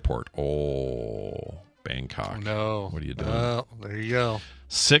Bangkok airport. Oh, Bangkok. Oh, no. What are you doing? Oh, there you go.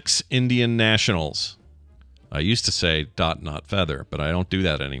 6 Indian nationals. I used to say dot not feather, but I don't do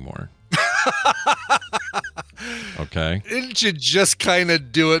that anymore. Okay. Didn't you just kind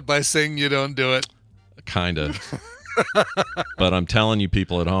of do it by saying you don't do it? Kind of. But I'm telling you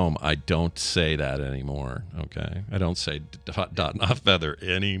people at home, I don't say that anymore. Okay. I don't say dot not feather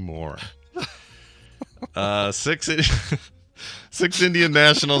anymore. 6 Indian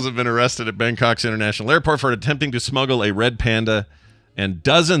nationals have been arrested at Bangkok's International Airport for attempting to smuggle a red panda and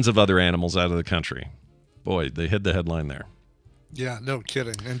dozens of other animals out of the country. Boy, they hid the headline there. Yeah, no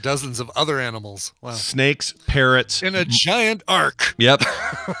kidding. And dozens of other animals. Wow. Snakes, parrots. In a giant ark. Yep.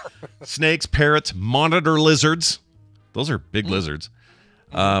 Snakes, parrots, monitor lizards. Those are big lizards.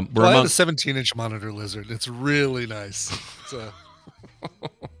 I have a 17-inch monitor lizard. It's really nice.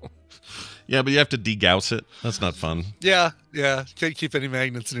 Yeah, but you have to degauss it. That's not fun. Yeah. Can't keep any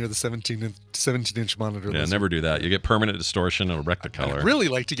magnets near the 17-inch monitor lizard. Yeah, never do that. You get permanent distortion. It'll wreck the color. I'd really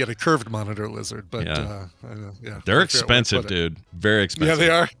like to get a curved monitor lizard, but they're expensive, dude. Very expensive. Yeah, they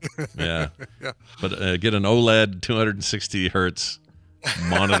are. Yeah. But get an OLED 260 hertz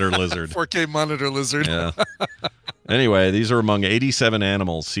monitor lizard. 4K monitor lizard. Yeah. Anyway, these are among 87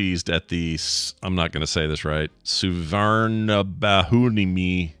 animals seized at the, I'm not going to say this right,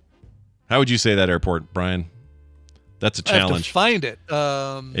 Suvarnabhumi. How would you say that airport, Brian? That's a challenge. I have to find it.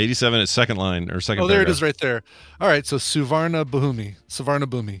 87 is second line or second. Oh, there paragraph. It is right there. All right, so Suvarnabhumi.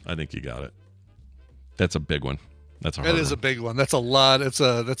 I think you got it. That's a big one. That's a hard That is one. a big one. That's a lot. That's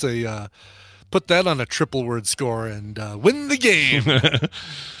a put that on a triple word score and win the game.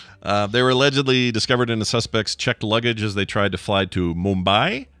 They were allegedly discovered in the suspects' checked luggage as they tried to fly to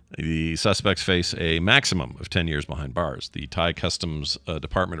Mumbai. The suspects face a maximum of 10 years behind bars. The Thai Customs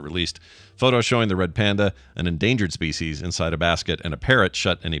Department released photos showing the red panda, an endangered species, inside a basket, and a parrot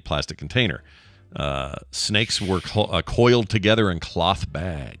shut in a plastic container. Snakes were coiled together in cloth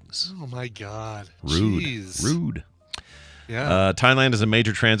bags. Oh, my God. Rude. Jeez. Rude. Yeah. Thailand is a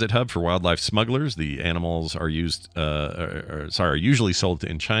major transit hub for wildlife smugglers. The animals are usually sold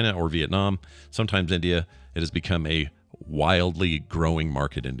in China or Vietnam, sometimes India. It has become a wildly growing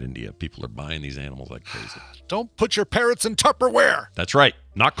market in India. People are buying these animals like crazy. Don't put your parrots in Tupperware. That's right.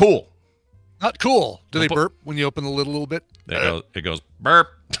 Not cool. Not cool. Do they burp when you open the lid a little bit? It goes burp.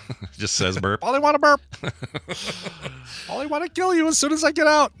 It just says burp. All I want to burp. All I want to kill you as soon as I get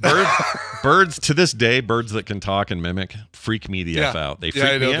out. Birds to this day, birds that can talk and mimic, freak me the F out. They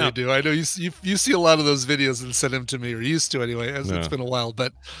freak me out. They do. I know you see a lot of those videos and send them to me, or used to anyway. It's been a while,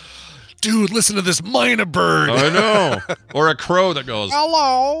 but dude, listen to this minor bird. I know. Or a crow that goes,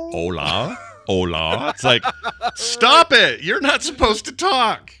 hello. Hola. Hola. It's like, stop it. You're not supposed to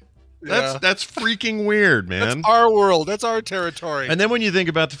talk. That's freaking weird, man. That's our world. That's our territory. And then when you think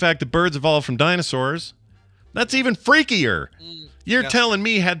about the fact that birds evolved from dinosaurs, that's even freakier. You're telling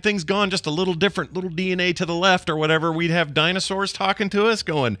me had things gone just a little different, little DNA to the left or whatever, we'd have dinosaurs talking to us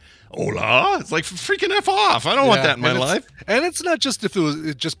going, hola? It's like, freaking F off. I don't want that in my life. And it's not just if it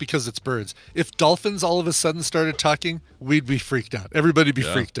was just because it's birds. If dolphins all of a sudden started talking, we'd be freaked out. Everybody'd be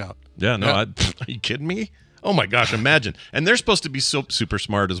freaked out. Yeah, no, are you kidding me? Oh my gosh, imagine. And they're supposed to be super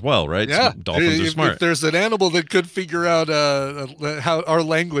smart as well, right? Yeah. Dolphins are smart. If there's an animal that could figure out how our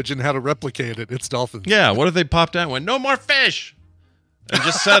language and how to replicate it, it's dolphins. Yeah, what if they popped out and went, no more fish? And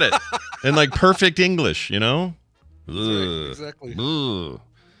just said it in like perfect English, you know? Exactly. Ugh.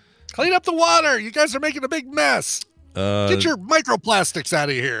 Clean up the water. You guys are making a big mess. Get your microplastics out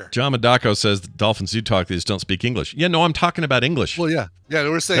of here. John Madako says the dolphins do talk, they just don't speak English. Yeah, no, I'm talking about English. Well, yeah. Yeah,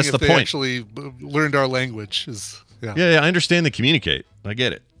 we're saying That's if the they point. actually learned our language. Yeah, I understand they communicate. I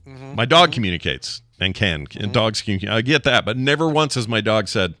get it. My dog communicates and can. And dogs communicate. I get that. But never once has my dog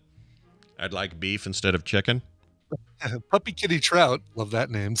said, I'd like beef instead of chicken. Puppy Kitty Trout, love that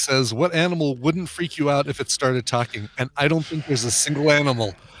name, says, what animal wouldn't freak you out if it started talking? And I don't think there's a single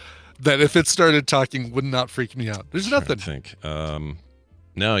animal that if it started talking would not freak me out. There's nothing. I think.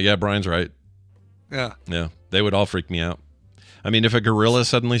 No, yeah, Brian's right. Yeah. Yeah, they would all freak me out. I mean, if a gorilla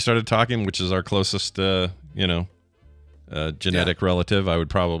suddenly started talking, which is our closest, genetic relative, I would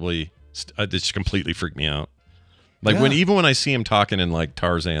probably just completely freak me out. Like even when I see him talking in like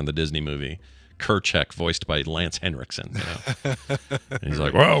Tarzan, the Disney movie, Kerchak, voiced by Lance Henriksen, and he's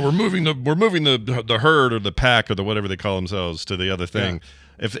like, "Well, we're moving the herd or the pack or the whatever they call themselves to the other thing."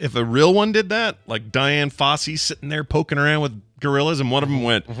 Yeah. If a real one did that, like Diane Fossey sitting there poking around with gorillas, and one of them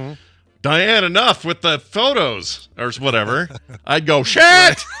went, "Diane, enough with the photos," or whatever, I'd go,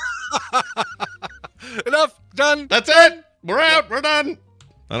 "Shit, enough, done. That's it. We're out. We're done."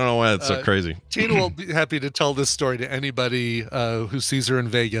 I don't know why it's so crazy. Tina will be happy to tell this story to anybody who sees her in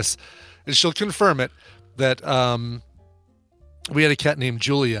Vegas. And she'll confirm it that we had a cat named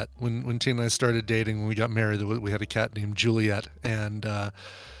Juliet when Tina and I started dating. When we got married, we had a cat named Juliet, and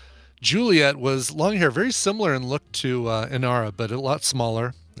Juliet was long hair, very similar in look to Inara, but a lot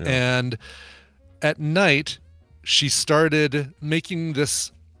smaller. Yeah. And at night, she started making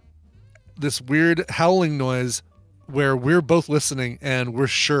this weird howling noise where we're both listening, and we're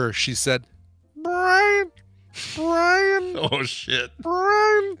sure she said, "Brian. Brian." Oh shit.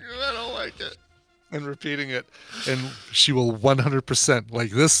 Brian. I don't like it. And repeating it. And she will 100%.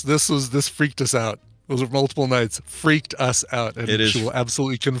 Like this freaked us out. Those were multiple nights. Freaked us out. And she will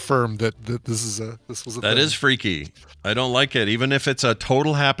absolutely confirm that this was a That thing. Is freaky. I don't like it. Even if it's a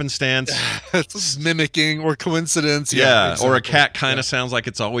total happenstance. It's mimicking or coincidence. Yeah. Exactly. Or a cat kind of sounds like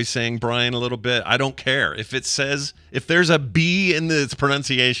it's always saying Brian a little bit. I don't care. If there's a B in its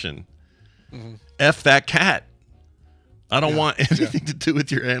pronunciation, F that cat. I don't want anything to do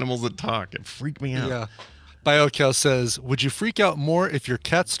with your animals that talk. It freaked me out. Yeah. BioCow says, would you freak out more if your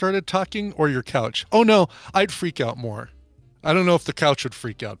cat started talking or your couch? Oh, no, I'd freak out more. I don't know if the couch would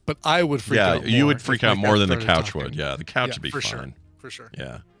freak out, but I would freak out more. Yeah, you would freak out more than the couch would. Yeah, the couch would be fine. Sure. For sure.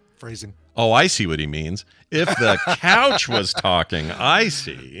 Yeah. Phrasing. Oh, I see what he means. If the couch was talking, I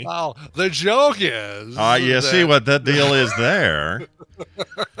see. Wow. The joke is. You see what that deal is there.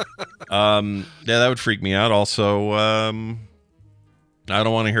 Yeah, that would freak me out. Also, I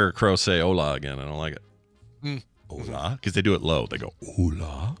don't want to hear a crow say "hola" again. I don't like it. Hola, because they do it low. They go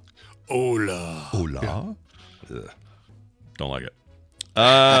 "hola, hola, hola." Yeah. Don't like it.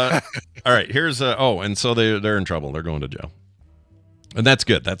 All right. Here's and so they're in trouble. They're going to jail, and that's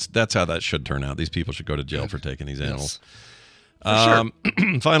good. That's how that should turn out. These people should go to jail for taking these animals. Sure.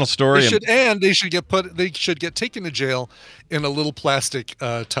 Final story. They should get taken to jail in a little plastic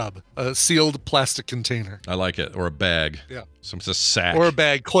tub, a sealed plastic container. I like it, or a bag. Yeah, some sack or a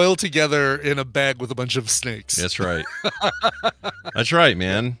bag coiled together in a bag with a bunch of snakes. That's right. That's right,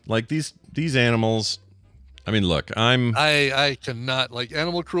 man. Like these animals. I mean, look, I cannot like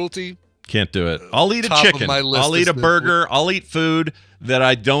animal cruelty. Can't do it. I'll eat a chicken. I'll eat a burger. I'll eat food that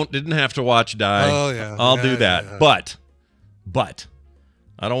I didn't have to watch die. Oh yeah, I'll do that. Yeah. But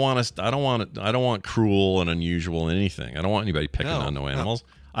I don't want cruel and unusual anything. I don't want anybody picking on no animals.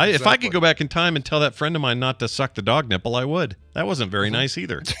 No. If I could go back in time and tell that friend of mine not to suck the dog nipple, I would. That wasn't very nice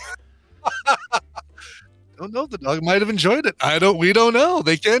either. Don't know. The dog might have enjoyed it. We don't know.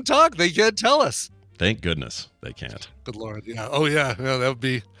 They can't talk. They can't tell us. Thank goodness they can't. Good Lord. Yeah. Oh yeah. Yeah. That would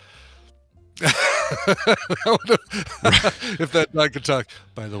be. If that dog could talk.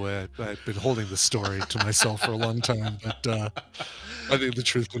 By the way, I've been holding this story to myself for a long time, but I think the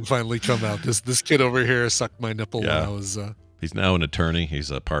truth can finally come out. This kid over here sucked my nipple when I was. He's now an attorney. He's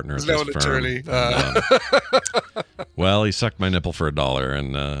a partner. He's now an attorney. Well, he sucked my nipple for $1,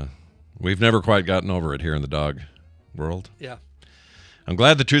 and we've never quite gotten over it here in the dog world. Yeah. I'm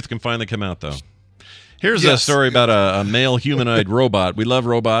glad the truth can finally come out, though. Here's a story about a male humanoid robot. We love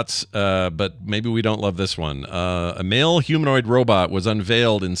robots, but maybe we don't love this one. A male humanoid robot was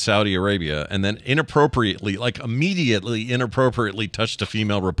unveiled in Saudi Arabia and then inappropriately, like immediately inappropriately touched a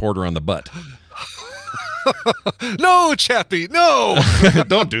female reporter on the butt. No, Chappie, no.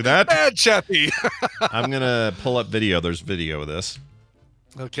 Don't do that. Bad Chappie. I'm going to pull up video. There's video of this.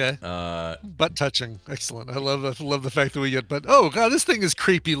 Okay. Butt touching. Excellent. I love the fact that we get butt. Oh, God, this thing is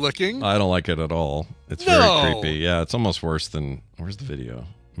creepy looking. I don't like it at all. It's very creepy. Yeah, it's almost worse than... Where's the video?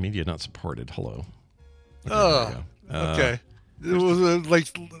 Media not supported. Hello. Okay. It was like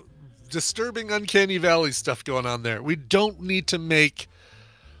disturbing uncanny valley stuff going on there. We don't need to make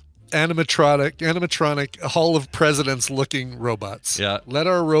animatronic Hall of Presidents looking robots. Yeah. Let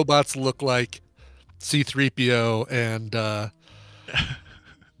our robots look like C-3PO and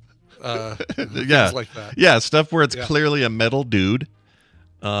things like that. Yeah, stuff where it's clearly a metal dude.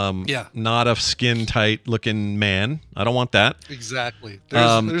 Yeah. Not a skin tight looking man. I don't want that. Exactly.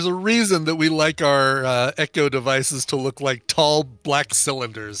 There's a reason that we like our Echo devices to look like tall black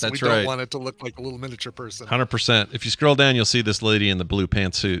cylinders. That's we right. don't want it to look like a little miniature person. 100%. If you scroll down, you'll see this lady in the blue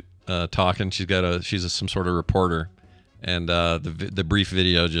pantsuit talking. She's some sort of reporter. And the brief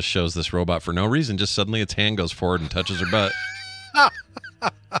video just shows this robot for no reason. Just suddenly its hand goes forward and touches her butt.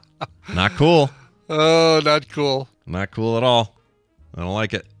 Not cool. Oh, not cool. Not cool at all. I don't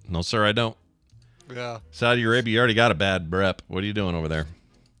like it. No, sir, I don't. Yeah. Saudi Arabia, you already got a bad rep. What are you doing over there?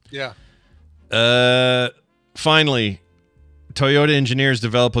 Yeah. Finally, Toyota engineers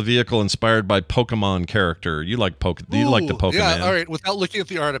develop a vehicle inspired by Pokemon character. You like the Pokemon? Yeah, all right. Without looking at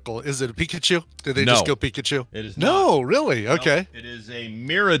the article, is it a Pikachu? Did they just go Pikachu? It is no, not. Really? Okay. No, it is a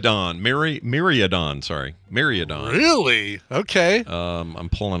Myriadon. Myriadon, sorry. Myriadon. Really? Okay. I'm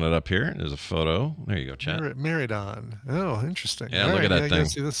pulling it up here. There's a photo. There you go, chat. Myriadon. Oh, interesting. Yeah, look at that thing. I can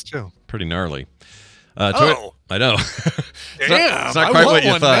see this too. Pretty gnarly. I know. Damn, it's not quite what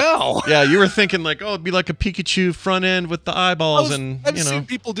you Now. thought. Yeah, you were thinking like, it'd be like a Pikachu front end with the eyeballs, I've seen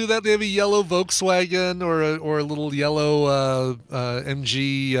people do that. They have a yellow Volkswagen or a little yellow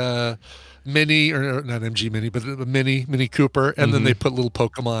MG Mini, or not MG Mini, but a Mini Cooper, and then they put little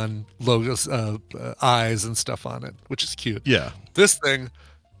Pokemon logos, eyes and stuff on it, which is cute. Yeah. This thing.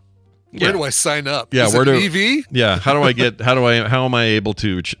 Where do I sign up? Yeah, is it EV? Yeah, how am I able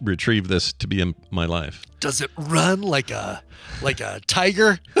to retrieve this to be in my life? Does it run like a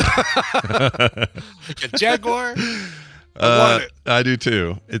tiger? Like a jaguar? I want it. I do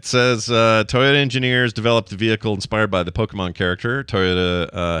too. It says Toyota engineers developed a vehicle inspired by the Pokemon character.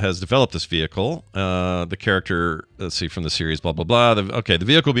 Toyota has developed this vehicle. The character, let's see, from the series, blah, blah, blah. The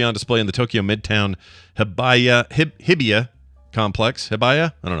vehicle will be on display in the Tokyo Midtown Hibiya complex.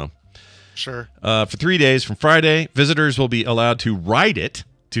 Hibiya? I don't know. Sure. For 3 days from Friday, visitors will be allowed to ride it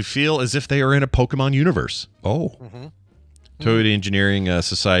to feel as if they are in a Pokemon universe. Oh. Mm-hmm. Toyota Engineering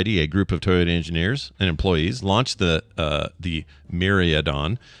Society, a group of Toyota engineers and employees, launched the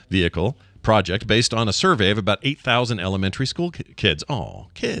Myriadon vehicle project based on a survey of about 8,000 elementary school kids. Oh,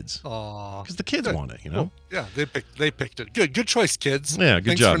 kids. Oh, because the kids want it, you know? Well, yeah, they picked it. Good choice, kids. Yeah, good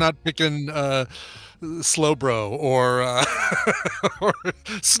Thanks job. for not picking Slowbro or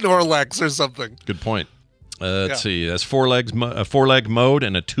Snorlax or something. Good point. Let's see. That's a four-leg mode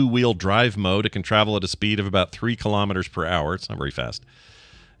and a two-wheel drive mode. It can travel at a speed of about 3 kilometers per hour. It's not very fast.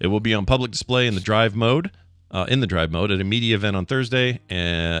 It will be on public display in the drive mode. At a media event on Thursday.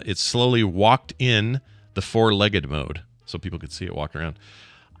 It's slowly walked in the four-legged mode, so people could see it walk around.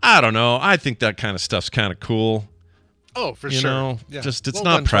 I don't know. I think that kind of stuff's kind of cool. Oh, for you sure. know, yeah. just it's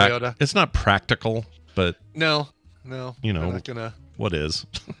well not it's not practical, but no. You know, not gonna... what is?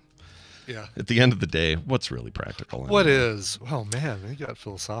 Yeah. At the end of the day, what's really practical? What is? Oh man, they got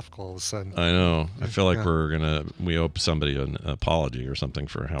philosophical all of a sudden. I know. I feel like we owe somebody an apology or something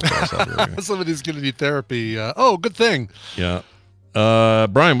for how philosophical. Somebody's gonna need therapy. Good thing. Yeah.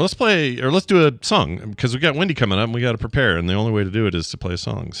 Brian, let's do a song because we got Wendi coming up and we got to prepare, and the only way to do it is to play a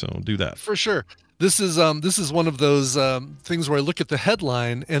song. So do that for sure. This is one of those things where I look at the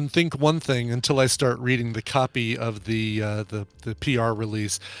headline and think one thing until I start reading the copy of the PR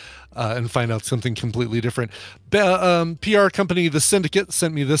release and find out something completely different. PR company The Syndicate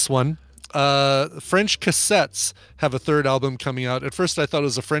sent me this one. French Cassettes have a third album coming out. At first I thought it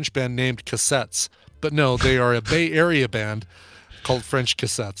was a French band named Cassettes, but no, they are a Bay Area band called French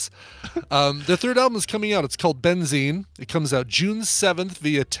Cassettes. Their third album is coming out. It's called Benzene. It comes out June 7th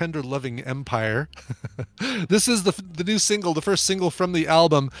via Tender Loving Empire. This is the new single, the first single from the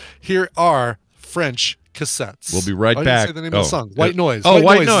album. Here are French Cassettes. We'll be right I back. Didn't say the name of the song. White Noise. Oh,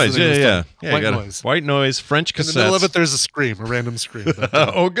 White Noise. Is the name of the Yeah. song. White Noise. White Noise, French Cassettes. In the middle of it, there's a scream, a random scream.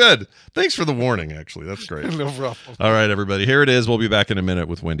 Oh, good. Thanks for the warning, actually. That's great. No problem. All right, everybody. Here it is. We'll be back in a minute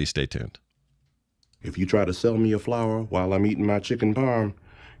with Wendi. Stay tuned. If you try to sell me a flower while I'm eating my chicken parm,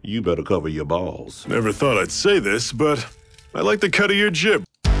 you better cover your balls. Never thought I'd say this, but I like the cut of your jib.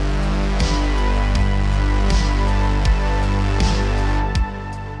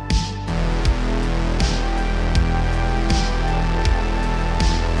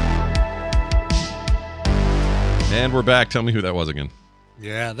 And we're back. Tell me who that was again.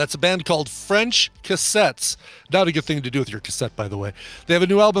 Yeah, that's a band called French Cassettes. Not a good thing to do with your cassette, by the way. They have a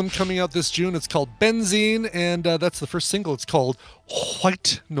new album coming out this June. It's called Benzene, and that's the first single. It's called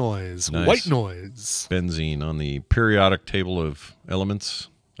White Noise. Nice. White Noise. Benzene on the periodic table of elements,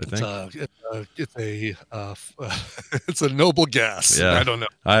 I think. It's a noble gas. Yeah. I don't know.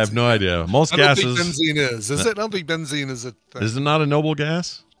 I have no idea. Most I don't gases. think benzene is. Is it? I don't think benzene is it. Is it not a noble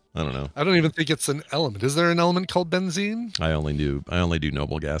gas? I don't know. I don't even think it's an element. Is there an element called benzene? I only do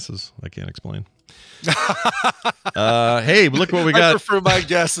noble gases. I can't explain. Hey, look what we got. I prefer my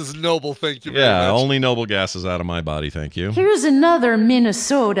gases noble. Thank you very Yeah, much. only noble gases out of my body. Thank you. Here's another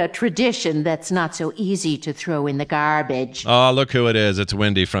Minnesota tradition that's not so easy to throw in the garbage. Oh, look who it is. It's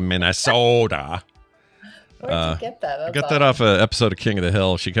Wendi from Minnesota. Where'd you get that? I got that off an episode of King of the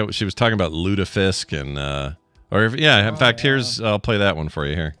Hill. She was talking about lutefisk and in fact, I'll play that one for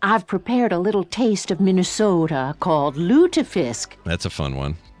you here. I've prepared a little taste of Minnesota called lutefisk. That's a fun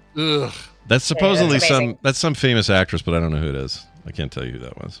one. Ugh. That's supposedly that's some famous actress, but I don't know who it is. I can't tell you who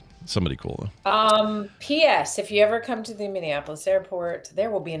that was. Somebody cool though. P.S. If you ever come to the Minneapolis airport,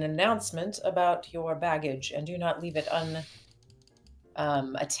 there will be an announcement about your baggage, and do not leave it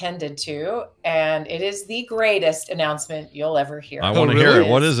attended to. And it is the greatest announcement you'll ever hear. I want to hear it.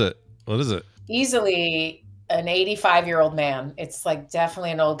 What is it? What is it? Easily an 85-year-old man. It's like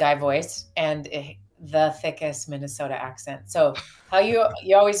definitely an old guy voice and the thickest Minnesota accent. So how you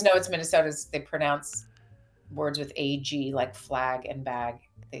always know it's Minnesota is they pronounce words with AG like flag and bag.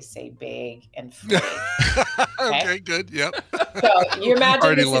 They say big and flag. Okay, good. Yep. So you imagine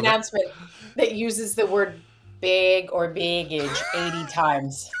Already this love it. announcement that uses the word big or bigage 80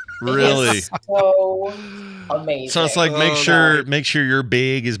 times. Really? It is so amazing. So it's like make sure your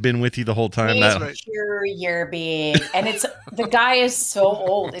big has been with you the whole time. Make sure you're big. And the guy is so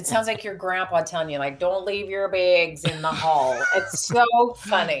old. It sounds like your grandpa telling you, like, don't leave your bags in the hall. It's so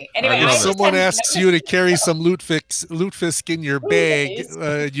funny. Anyway, If someone asks you to carry some lutefisk in your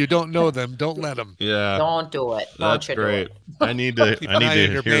bag, you don't know them. Don't let them. Yeah. Don't do it. That's great. I need to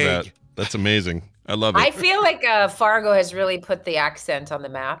hear that. That's amazing. I love it. I feel like Fargo has really put the accent on the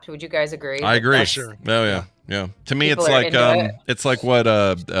map. Would you guys agree? I agree. Sure. Oh yeah, yeah. To me, People it's like what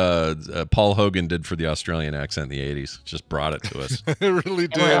Paul Hogan did for the Australian accent in the '80s. Just brought it to us. It really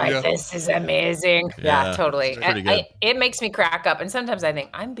And did. we're like, Yeah. this is amazing. Yeah, totally. it's pretty good. It makes me crack up. And sometimes I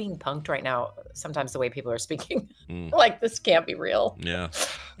think I'm being punked right now. Sometimes the way people are speaking, like this can't be real. Yeah.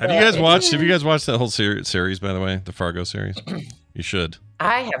 Have you guys watched that whole series? By the way, the Fargo series. You should.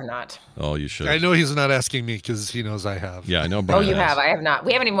 I have not. Oh, you should. I know he's not asking me because he knows I have. Yeah, I know. Brian You has. have. I have not.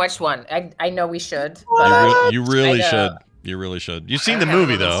 We haven't even watched one. I know we should. But, You really should. You really should. You've seen the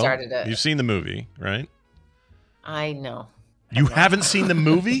movie though. started it. You've seen the movie, right? I know. You haven't seen the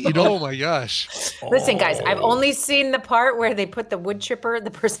movie? You don't. Oh my gosh. Listen, guys, I've only seen the part where they put the wood chipper,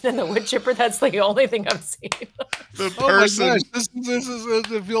 the person in the wood chipper. That's the only thing I've seen. The Oh my person. gosh. This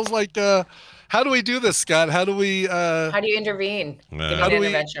is it feels like how do we do this, Scott? How do we How do you intervene? Give me how an do we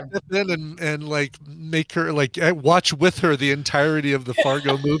intervention. step in and like make her like watch with her the entirety of the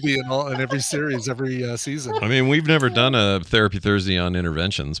Fargo movie and every series, every season? I mean, we've never done a Therapy Thursday on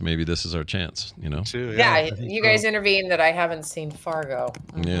interventions. Maybe this is our chance, you know? Too, Yeah, I think you so. guys intervene that I haven't seen Fargo.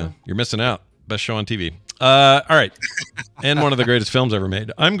 Yeah, you're missing out. Best show on TV. All right. And one of the greatest films ever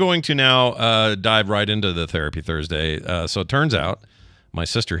made. I'm going to now dive right into the Therapy Thursday. So it turns out my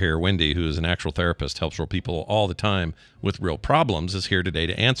sister here, Wendi, who is an actual therapist, helps real people all the time with real problems, is here today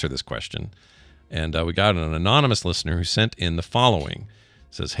to answer this question. And we got an anonymous listener who sent in the following.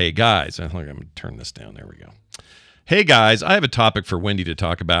 It says, hey, guys. I think I'm going to turn this down. There we go. Hey, guys, I have a topic for Wendi to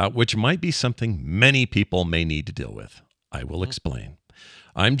talk about, which might be something many people may need to deal with. I will explain.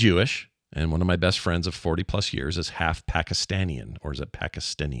 I'm Jewish, and one of my best friends of 40-plus years is half Pakistani, or is it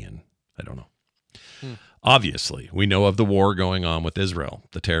Pakistanian? I don't know. Obviously, we know of the war going on with Israel,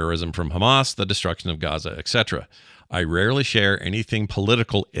 the terrorism from Hamas, the destruction of Gaza, etc. I rarely share anything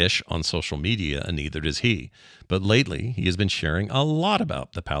political-ish on social media, and neither does he. But lately, he has been sharing a lot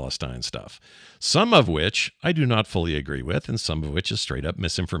about the Palestine stuff, some of which I do not fully agree with, and some of which is straight-up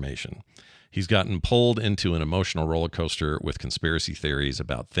misinformation. He's gotten pulled into an emotional roller coaster with conspiracy theories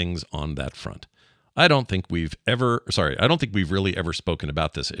about things on that front. I don't think we've really ever spoken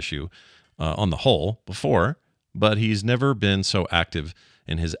about this issue on the whole before, but he's never been so active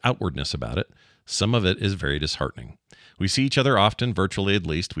in his outwardness about it. Some of it is very disheartening. We see each other often, virtually at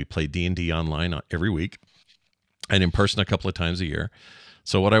least. We play D&D online every week and in person a couple of times a year.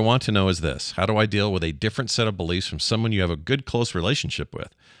 So what I want to know is this: how do I deal with a different set of beliefs from someone you have a good, close relationship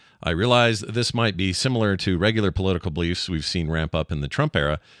with? I realize this might be similar to regular political beliefs we've seen ramp up in the Trump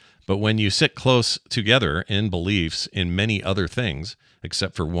era, but when you sit close together in beliefs in many other things,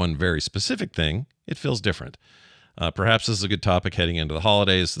 except for one very specific thing, it feels different. Perhaps this is a good topic heading into the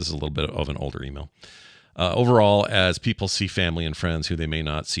holidays. This is a little bit of an older email. Overall, as people see family and friends who they may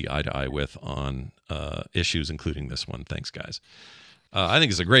not see eye to eye with on issues, including this one. Thanks, guys. I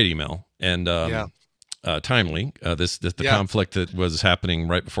think it's a great email and timely. The conflict that was happening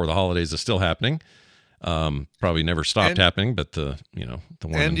right before the holidays is still happening. Probably never stopped happening, but the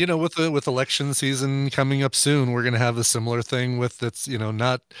one. And with election season coming up soon, we're going to have a similar thing with that's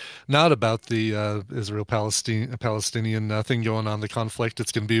not about the Israel-Palestinian thing going on, the conflict.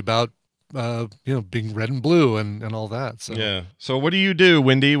 It's going to be about being red and blue and all that. So yeah. So what do you do,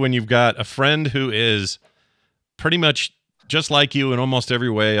 Wendi, when you've got a friend who is pretty much just like you in almost every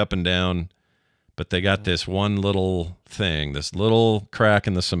way, up and down, but they got this one little thing, this little crack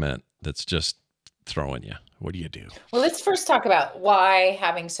in the cement that's just throwing you? What do you do? Well, let's first talk about why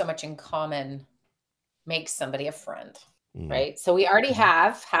having so much in common makes somebody a friend, right? So we already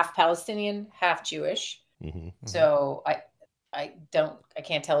have half Palestinian, half Jewish. So I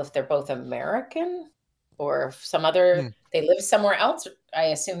can't tell if they're both American or some other, they live somewhere else. I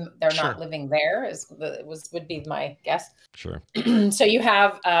assume they're not living there, would be my guess. Sure. So you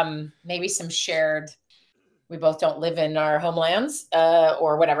have maybe some shared, we both don't live in our homelands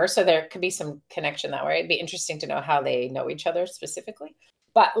or whatever. So there could be some connection that way. It'd be interesting to know how they know each other specifically.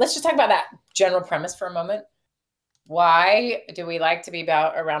 But let's just talk about that general premise for a moment. Why do we like to be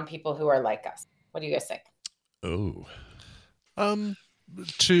around people who are like us? What do you guys think? Oh.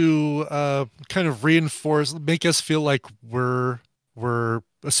 To kind of reinforce, make us feel like we're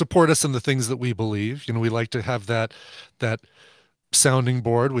support us in the things that we believe. We like to have that sounding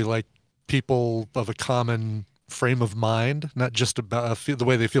board. We like people of a common frame of mind, not just about the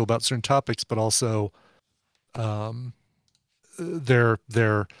way they feel about certain topics, but also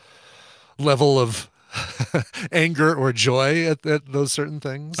their level of anger or joy at those certain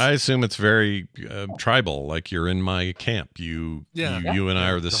things. I assume it's very tribal, like you're in my camp. You and I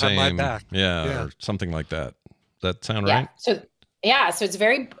are the same. Have my back. Yeah, or something like that. Does that sound right? So it's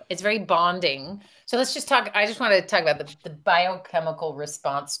very bonding. So let's just talk. I just want to talk about the biochemical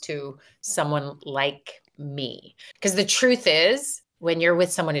response to someone like me, because the truth is, when you're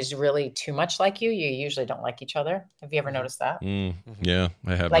with someone who's really too much like you usually don't like each other. Have you ever noticed that? Yeah,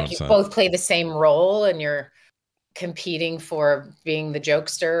 I have. Like you both play the same role and you're competing for being the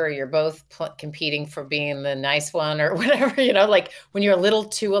jokester, or you're both competing for being the nice one or whatever, like when you're a little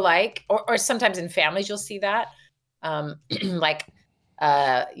too alike, or sometimes in families, you'll see that.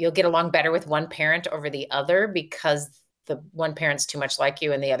 You'll get along better with one parent over the other because the one parent's too much like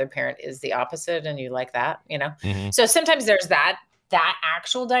you and the other parent is the opposite, and you like that, So sometimes there's that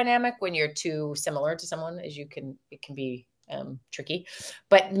actual dynamic when you're too similar to someone, it can be tricky.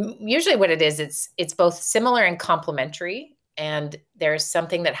 But usually what it is, it's both similar and complementary, and there's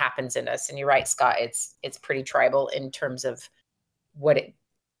something that happens in us. And you're right, Scott, it's pretty tribal in terms of what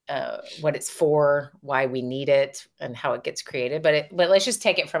it's for, why we need it, and how it gets created. But let's just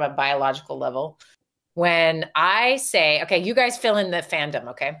take it from a biological level. When I say, okay, you guys fill in the fandom,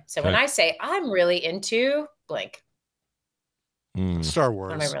 okay? So when I say I'm really into blank. Star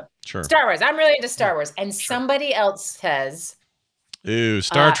Wars. Sure. Star Wars. I'm really into Star Wars. And somebody else says, ooh,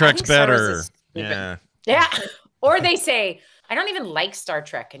 Star Trek's better. Yeah. Or they say, I don't even like Star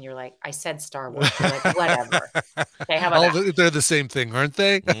Trek. And you're like, I said Star Wars. You're like, whatever. Okay, how about that? They're the same thing, aren't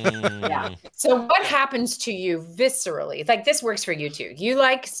they? Yeah. So what happens to you viscerally? Like, this works for you too. You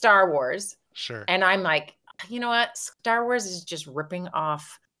like Star Wars. Sure. And I'm like, you know what? Star Wars is just ripping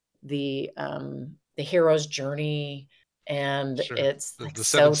off the hero's journey. And it's like the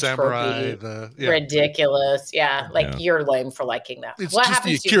so Seven Samurai, ridiculous. Yeah, you're lame for liking that. It's just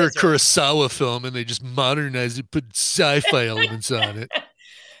the Akira Kurosawa film, and they just modernized it, put sci-fi elements on it.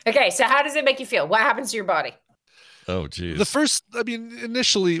 Okay, so how does it make you feel? What happens to your body? Oh, geez.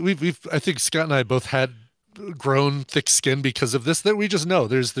 Initially, I think Scott and I both had grown thick skin because of this, that we just know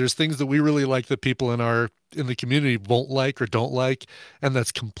there's things that we really like that people in the community won't like or don't like, and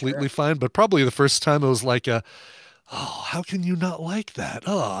that's completely fine. But probably the first time it was like oh, how can you not like that?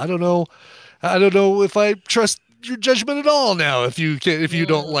 Oh, I don't know if I trust your judgment at all now. If you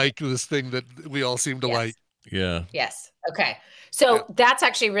don't like this thing that we all seem to like. Yeah. Yes. Okay. So that's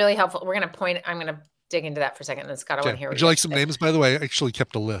actually really helpful. I'm going to dig into that for a second. And Scott, I want to hear Would you like some names, by the way? I actually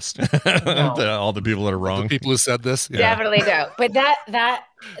kept a list. All the people that are wrong. The people who said this. Yeah. Definitely do.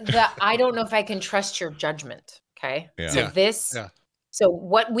 But I don't know if I can trust your judgment. Okay. Yeah. So so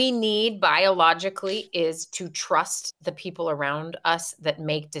what we need biologically is to trust the people around us that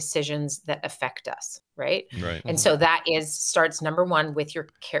make decisions that affect us. Right. Right. And so that starts number one with your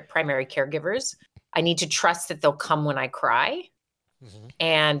primary caregivers. I need to trust that they'll come when I cry. Mm-hmm.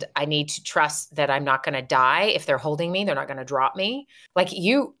 And I need to trust that I'm not going to die if they're holding me. They're not going to drop me. Like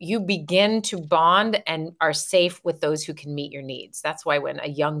you begin to bond and are safe with those who can meet your needs. That's why when a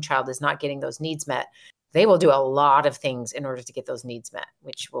young child is not getting those needs met, they will do a lot of things in order to get those needs met,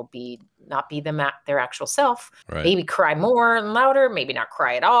 which will not be their actual self. Right. Maybe cry more and louder, maybe not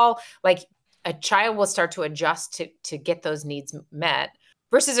cry at all. Like a child will start to adjust to get those needs met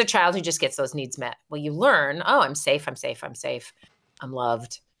versus a child who just gets those needs met. Well, you learn, oh, I'm safe. I'm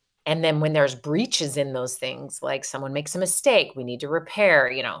loved. And then when there's breaches in those things, like someone makes a mistake, we need to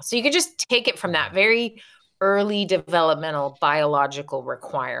repair, so you could just take it from that very early developmental biological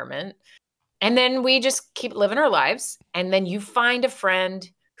requirement. And then we just keep living our lives. And then you find a friend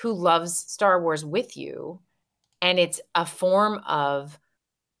who loves Star Wars with you. And it's a form of,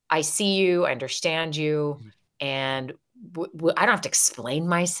 I see you, I understand you. And I don't have to explain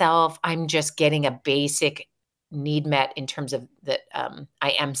myself. I'm just getting a basic need met in terms of that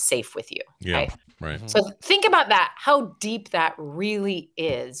I am safe with you. Yeah, right. So think about that, how deep that really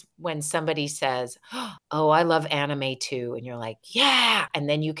is when somebody says, oh, I love anime too. And you're like, yeah. And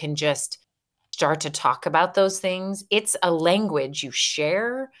then you can just start to talk about those things. It's a language you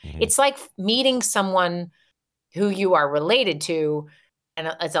share. Mm-hmm. It's like meeting someone who you are related to,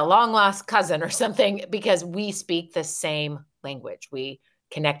 and it's a long lost cousin or something, because we speak the same language. We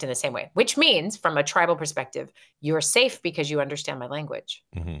connect in the same way, which means from a tribal perspective, you're safe because you understand my language,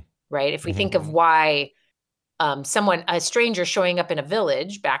 right? If we think of why a stranger showing up in a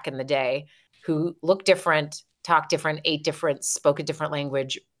village back in the day who looked different, talked different, ate different, spoke a different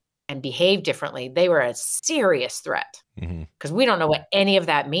language, and behaved differently, they were a serious threat because we don't know what any of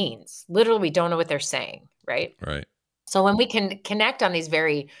that means. Literally, we don't know what they're saying, right? Right. So when we can connect on these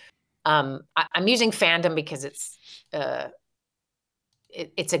very, I'm using fandom because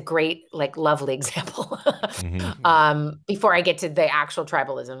it's a great, like, lovely example before I get to the actual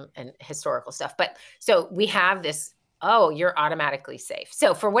tribalism and historical stuff. But so we have this, you're automatically safe.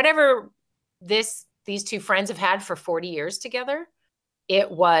 So for whatever these two friends have had for 40 years together, it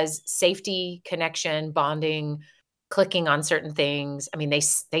was safety, connection, bonding, clicking on certain things. I mean, they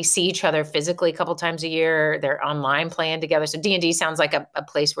see each other physically a couple times a year. They're online playing together. So D&D sounds like a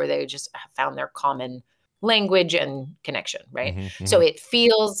place where they just found their common language and connection, right? So it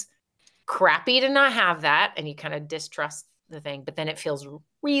feels crappy to not have that, and you kind of distrust the thing, but then it feels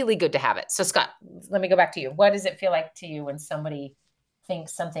really good to have it. So Scott, let me go back to you. What does it feel like to you when somebody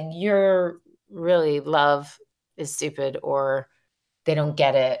thinks something you really love is stupid, or they don't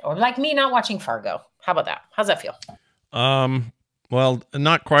get it, or like me not watching Fargo? How about that? How's that feel? Well,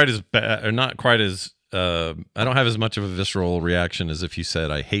 not quite as bad, or not quite as I don't have as much of a visceral reaction as if you said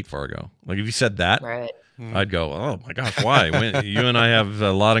I hate Fargo. Like if you said that, right, I'd go, oh my gosh, why? You and I have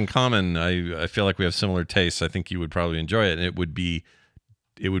a lot in common. I feel like we have similar tastes. I think you would probably enjoy it, and it would be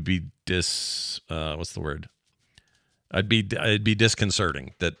what's the word? It'd be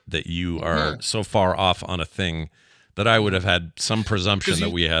disconcerting that you are so far off on a thing that I would have had some presumption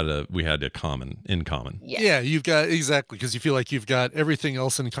that we had in common. Yeah, you've got, exactly, because you feel like you've got everything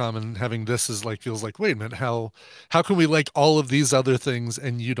else in common. Having this feels like, wait a minute, how can we like all of these other things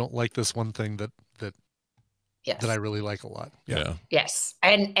and you don't like this one thing that I really like a lot? Yeah. Yes.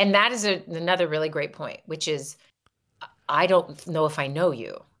 And that is another really great point, which is, I don't know if I know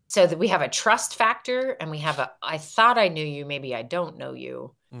you. So that we have a trust factor, and we have I thought I knew you, maybe I don't know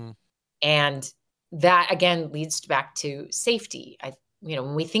you. And that again leads back to safety.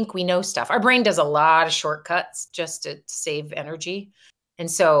 When we think we know stuff, our brain does a lot of shortcuts just to save energy. And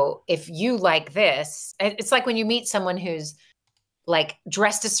so if you like this, it's like when you meet someone who's like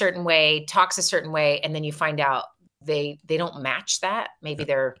dressed a certain way, talks a certain way, and then you find out they don't match that. Maybe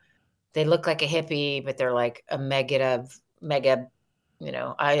they look like a hippie, but they're like a mega,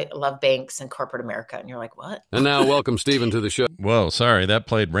 I love banks and corporate America. And you're like, what? And now welcome Stephen to the show. Whoa, sorry. That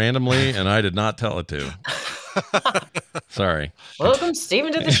played randomly, and I did not tell it to. Sorry. Welcome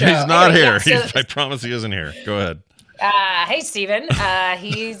Stephen to the show. He's not here. I promise he isn't here. Go ahead. Hey, Stephen.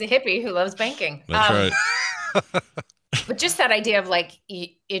 He's a hippie who loves banking. That's right. But just that idea of like,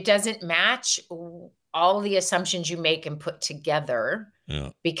 it doesn't match all the assumptions you make and put together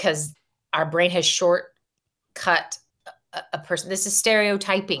because our brain has shortcut a person. This is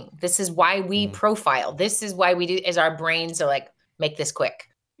stereotyping. This is why we profile. This is why we do, is our brains are like, make this quick.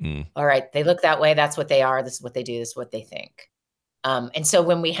 All right. They look that way. That's what they are. This is what they do. This is what they think. And so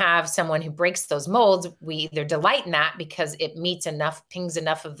when we have someone who breaks those molds, we either delight in that because it pings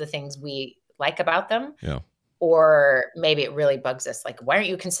enough of the things we like about them. Yeah. Or maybe it really bugs us. Like, why aren't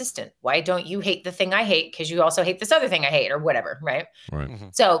you consistent? Why don't you hate the thing I hate? Because you also hate this other thing I hate or whatever. Right. Right.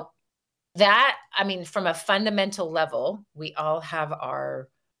 So that, I mean, from a fundamental level, we all have our,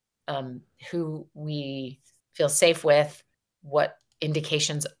 who we feel safe with, what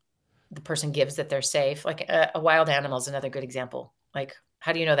indications the person gives that they're safe. Like a wild animal is another good example. Like,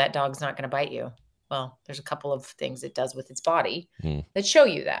 how do you know that dog's not going to bite you? Well, there's a couple of things it does with its body that show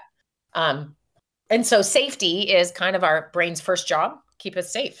you that. And so safety is kind of our brain's first job, keep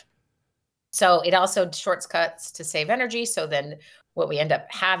us safe. So it also shortcuts to save energy. So then what we end up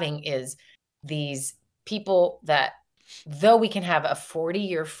having is these people that, though we can have a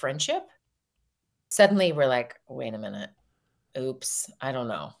 40-year friendship, suddenly we're like, wait a minute. Oops, I don't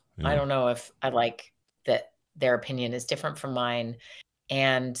know. Yeah. I don't know if I like that their opinion is different from mine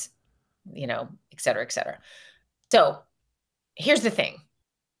and, you know, et cetera, et cetera. So here's the thing.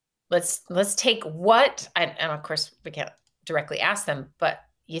 Let's take what, and of course we can't directly ask them, but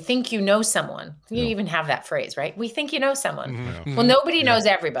you think you know someone. You even have that phrase, right? We think you know someone. Well, nobody knows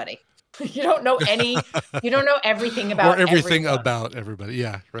everybody. You don't know you don't know everything about everything everyone. About everybody.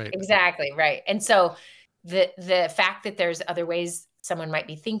 Yeah, right. Exactly, right. And so the fact that there's other ways someone might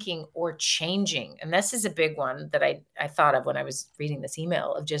be thinking or changing, and this is a big one that I thought of when I was reading this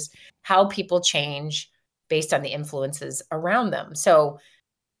email, of just how people change based on the influences around them. So,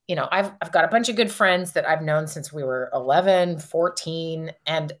 you know, I've got a bunch of good friends that I've known since we were 11, 14,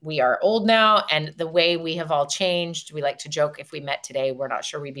 and we are old now. And the way we have all changed, we like to joke, if we met today, we're not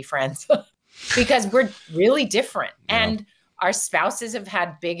sure we'd be friends because we're really different. Yeah. And our spouses have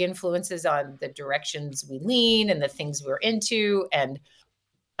had big influences on the directions we lean and the things we're into. And,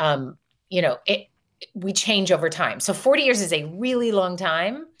 you know, we change over time. So 40 years is a really long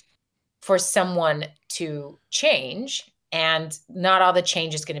time for someone to change. And not all the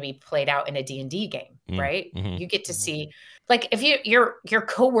change is going to be played out in a D&D game, right? You get to see, like, if your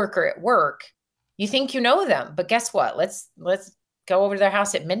coworker at work, you think you know them, but guess what? Let's go over to their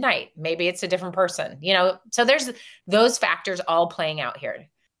house at midnight. Maybe it's a different person, you know? So there's those factors all playing out here.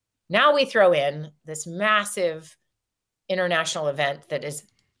 Now we throw in this massive international event that is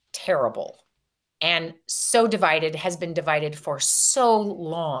terrible and so divided, has been divided for so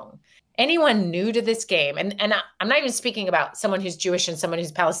long. Anyone new to this game, and I'm not even speaking about someone who's Jewish and someone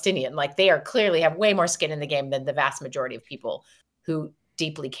who's Palestinian, like they are clearly have way more skin in the game than the vast majority of people who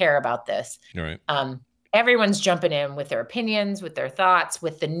deeply care about this. Right. Everyone's jumping in with their opinions, with their thoughts,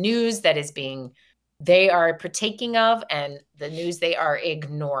 with the news that is they are partaking of and the news they are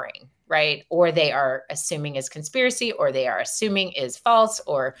ignoring, right? Or they are assuming is conspiracy, or they are assuming is false,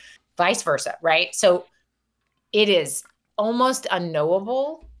 or vice versa, right? So it is almost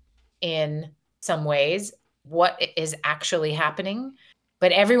unknowable in some ways what is actually happening,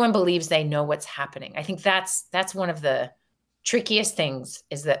 but everyone believes they know what's happening. I think that's one of the trickiest things,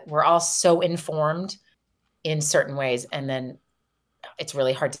 is that we're all so informed in certain ways, and then it's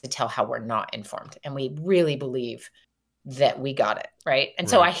really hard to tell how we're not informed, and we really believe that we got it right. And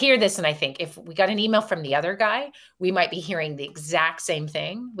so I hear this and I think, if we got an email from the other guy, we might be hearing the exact same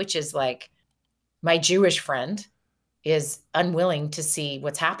thing, which is like, my Jewish friend is unwilling to see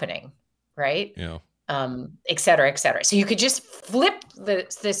what's happening, right? Yeah. Et cetera, et cetera. So you could just flip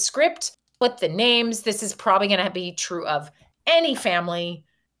the script, flip the names. This is probably going to be true of any family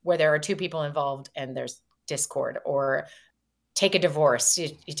where there are two people involved and there's discord, or take a divorce.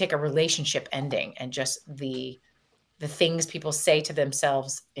 You take a relationship ending, and just the things people say to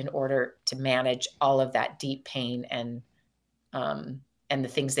themselves in order to manage all of that deep pain, and the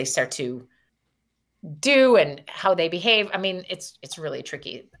things they start to do and how they behave. I mean, it's really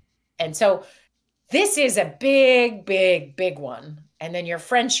tricky. And so this is a big, big, big one. And then your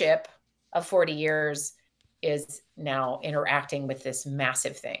friendship of 40 years is now interacting with this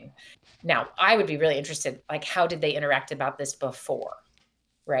massive thing. Now, I would be really interested, like, how did they interact about this before,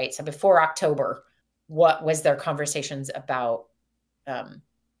 right? So before October, what was their conversations about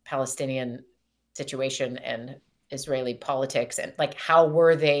Palestinian situation and Israeli politics, and like, how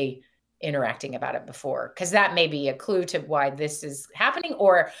were they interacting about it before? Because that may be a clue to why this is happening.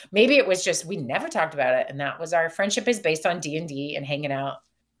 Or maybe it was just, we never talked about it, and that was our friendship is based on D&D and hanging out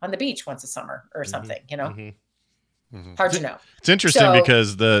on the beach once a summer or something, you know? Mhm. Hard to know. It's interesting So-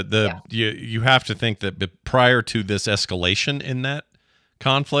 because you have to think that prior to this escalation in that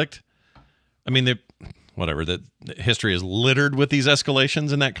conflict, I mean, that history is littered with these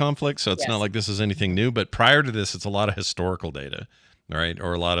escalations in that conflict, so it's not like this is anything new. But prior to this, it's a lot of historical data, right?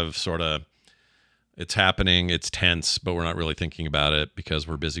 Or a lot of sort of, it's happening, it's tense, but we're not really thinking about it because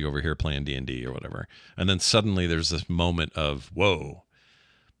we're busy over here playing D&D or whatever. And then suddenly there's this moment of whoa,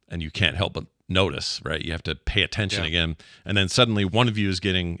 and you can't help but notice, right? You have to pay attention again. And then suddenly one of you is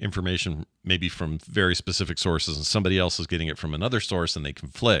getting information maybe from very specific sources and somebody else is getting it from another source, and they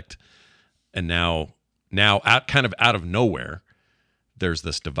conflict. And now kind of out of nowhere, there's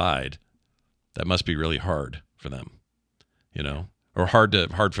this divide that must be really hard for them, you know, or hard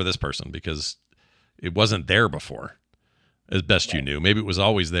for this person because it wasn't there before, as best you knew. Maybe it was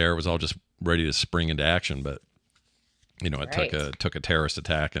always there. It was all just ready to spring into action, but you know, it took a terrorist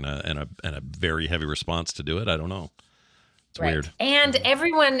attack and a very heavy response to do it. I don't know. It's weird. And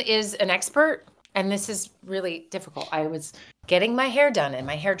everyone is an expert, and this is really difficult. I was getting my hair done, and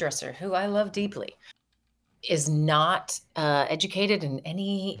my hairdresser, who I love deeply, is not educated in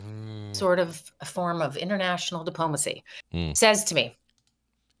any sort of a form of international diplomacy. Says to me,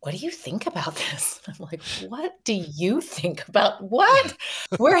 "What do you think about this?" I'm like, "What do you think about what?"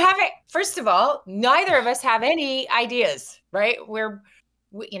 First of all, neither of us have any ideas, right?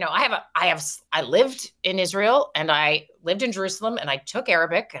 I lived in Israel, and I lived in Jerusalem, and I took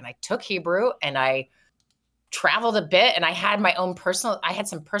Arabic, and I took Hebrew, and I traveled a bit, and I had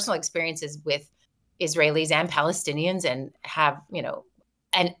some personal experiences with Israelis and Palestinians, and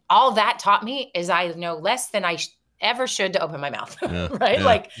and all that taught me is I know less than I ever should to open my mouth,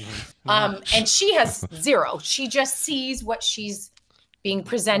 right? Yeah. And she has zero. She just sees what she's being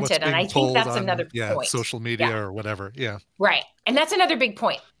presented, and I think that's another point. Social media or whatever. Yeah, right. And that's another big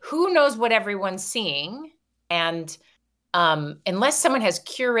point. Who knows what everyone's seeing? And unless someone has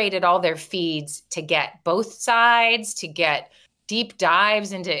curated all their feeds to get both sides, to get deep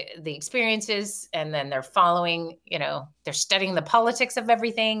dives into the experiences, and then they're following, they're studying the politics of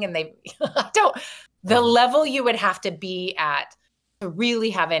everything, and the level you would have to be at to really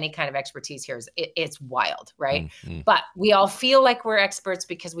have any kind of expertise here it's wild, right? But we all feel like we're experts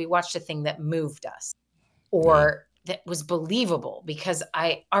because we watched a thing that moved us or that was believable, because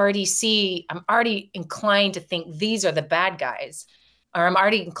I'm already inclined to think these are the bad guys, or I'm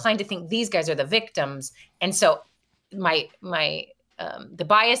already inclined to think these guys are the victims. And so the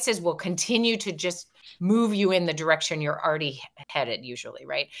biases will continue to just move you in the direction you're already headed, usually,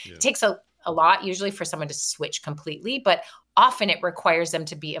 right? Yeah. It takes a lot usually for someone to switch completely, but often it requires them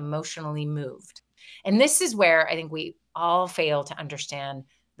to be emotionally moved. And this is where I think we all fail to understand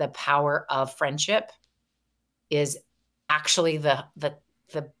the power of friendship is actually the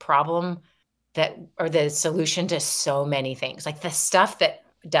problem or the solution to so many things. Like the stuff that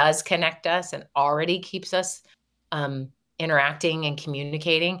does connect us and already keeps us interacting and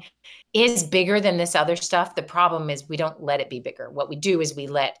communicating is bigger than this other stuff. The problem is we don't let it be bigger. What we do is we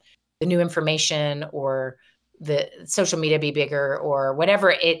let the new information or the social media be bigger or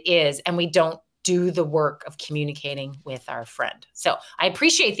whatever it is, and we don't do the work of communicating with our friend. So I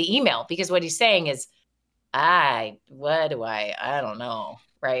appreciate the email, because what he's saying is, I don't know,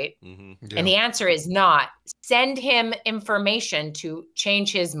 right? Mm-hmm. Yeah. And the answer is not send him information to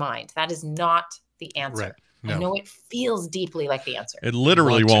change his mind. That is not the answer. Right. No. I know it feels deeply like the answer. It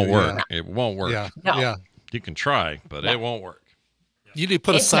literally won't work. Yeah. It won't work. Yeah. No. Yeah. You can try, but it won't work. You need to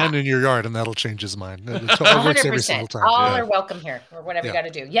put a sign in your yard, and that'll change his mind. It 100%. works every single time. All are welcome here, or whatever you got to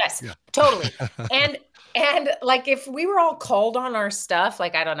do. Yes, totally. And like if we were all called on our stuff,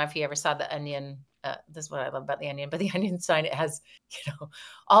 like I don't know if you ever saw The Onion. This is what I love about The Onion, but The Onion sign, it has,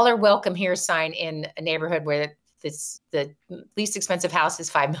 all are welcome here sign in a neighborhood where the least expensive house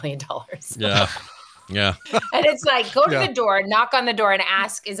is $5 million. Yeah. Yeah. And it's like, go to the door, knock on the door, and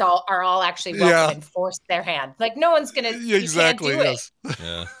ask are all actually welcome, and force their hand. Like no one's gonna exactly, you can't do it.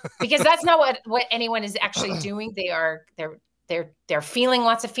 Yeah. Because that's not what anyone is actually doing. They're feeling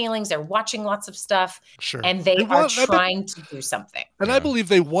lots of feelings, they're watching lots of stuff, and they are trying to do something. And I believe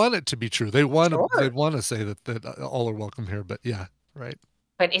they want it to be true. They want to say that all are welcome here, but right.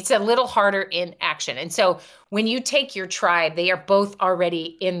 But it's a little harder in action. And so when you take your tribe, they are both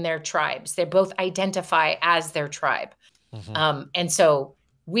already in their tribes. They both identify as their tribe. Mm-hmm. And so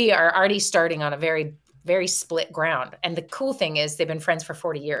we are already starting on a very, very split ground. And the cool thing is they've been friends for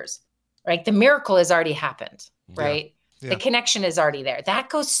 40 years, right? The miracle has already happened, right? Yeah. The connection is already there. That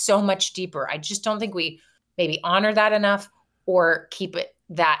goes so much deeper. I just don't think we maybe honor that enough or keep it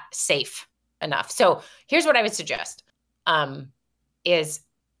that safe enough. So here's what I would suggest is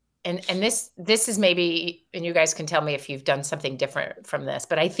and this is maybe, and you guys can tell me if you've done something different from this,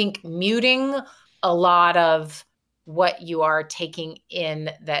 but I think muting a lot of what you are taking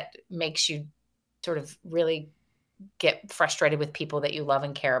in that makes you sort of really get frustrated with people that you love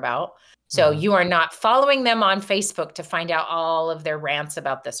and care about. So you are not following them on Facebook to find out all of their rants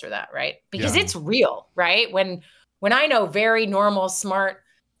about this or that, right? Because it's real, right? When I know very normal, smart,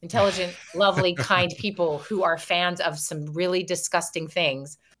 intelligent, lovely, kind people who are fans of some really disgusting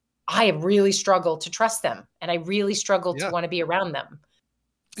things, I really struggle to trust them, and I really struggle to want to be around them.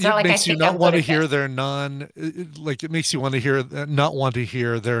 It's not like makes you not want to hear their it makes you want to hear not want to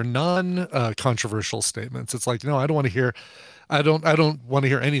hear their controversial statements. It's like, no, I don't want to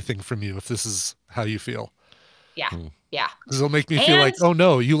hear anything from you if this is how you feel. Yeah. Yeah. Because it'll make me feel like, oh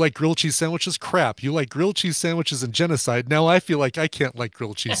no, you like grilled cheese sandwiches? Crap. You like grilled cheese sandwiches and genocide. Now I feel like I can't like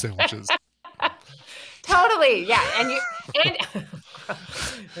grilled cheese sandwiches. Totally. Yeah. And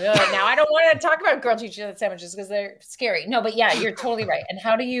now I don't want to talk about grilled cheese sandwiches because they're scary. No, but yeah, you're totally right. And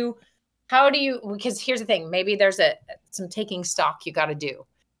how do you, because here's the thing, maybe there's some taking stock you got to do.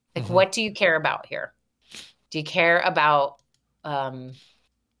 Like, what do you care about here? Do you care about,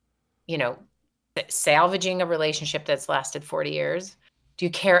 salvaging a relationship that's lasted 40 years? Do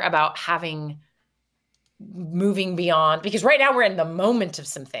you care about moving beyond? Because right now we're in the moment of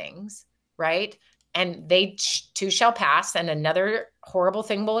some things, right? And they too shall pass, and another horrible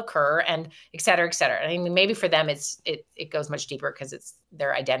thing will occur, and et cetera, et cetera. I mean, maybe for them it goes much deeper because it's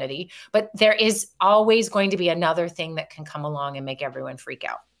their identity, but there is always going to be another thing that can come along and make everyone freak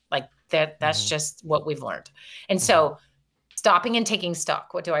out. Like that's just what we've learned. And so stopping and taking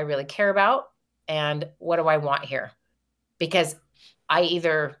stock. What do I really care about? And what do I want here? Because I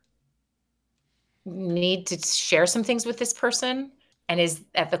either need to share some things with this person, and is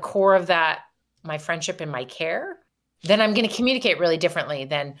at the core of that my friendship and my care, then I'm going to communicate really differently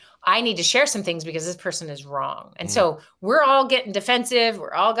than I need to share some things because this person is wrong. And so we're all getting defensive.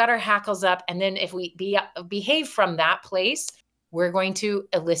 We're all got our hackles up. And then if we behave from that place, we're going to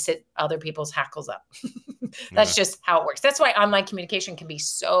elicit other people's hackles up. That's just how it works. That's why online communication can be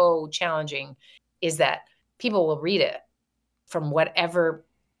so challenging, is that people will read it from whatever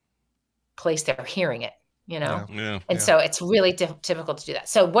place they're hearing it, so it's really difficult to do that.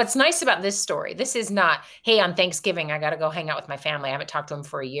 So what's nice about this story, this is not, hey, on Thanksgiving, I got to go hang out with my family. I haven't talked to them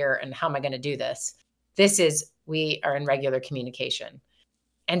for a year, and how am I going to do this? This is, we are in regular communication.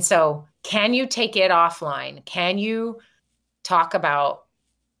 And so can you take it offline? Can you talk about,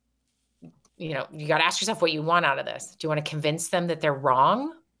 you got to ask yourself what you want out of this. Do you want to convince them that they're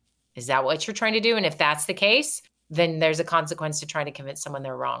wrong? Is that what you're trying to do? And if that's the case, then there's a consequence to trying to convince someone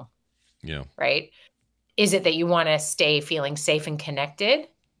they're wrong. Yeah. Right? Is it that you want to stay feeling safe and connected?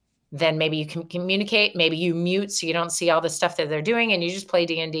 Then maybe you can communicate. Maybe you mute so you don't see all the stuff that they're doing and you just play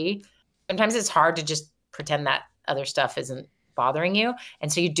D&D. Sometimes it's hard to just pretend that other stuff isn't bothering you.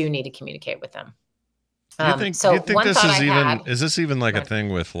 And so you do need to communicate with them. Do you think is this even like a thing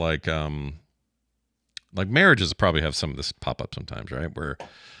with like marriages probably have some of this pop up sometimes, right? Where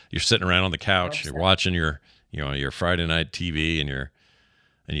you're sitting around on the couch, you're watching your Friday night TV,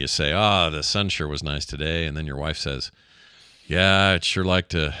 and you say, the sun sure was nice today. And then your wife says, yeah, I'd sure like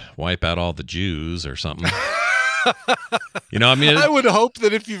to wipe out all the Jews or something. I would hope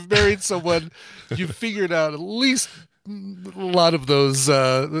that if you've married someone, you've figured out at least a lot of those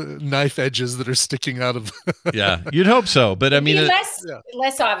knife edges that are sticking out of. Yeah, you'd hope so. But I mean,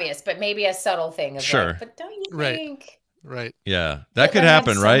 less obvious, but maybe a subtle thing. Sure. But don't you think? Right. Yeah, that could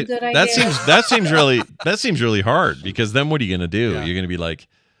happen, right? That seems really hard, because then what are you going to do? Yeah. You're going to be like,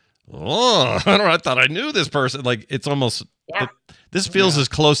 I thought I knew this person. Like, it's almost this feels as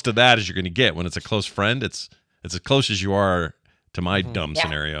close to that as you're going to get when it's a close friend. It's as close as you are to my dumb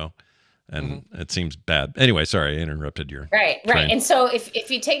scenario, and it seems bad. Anyway, sorry, I interrupted your right. And so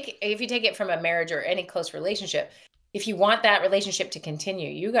if you take it from a marriage or any close relationship, if you want that relationship to continue,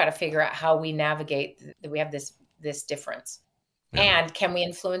 you got to figure out how we navigate that we have this difference. And can we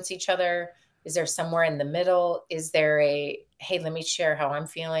influence each other? Is there somewhere in the middle? Is there hey, let me share how I'm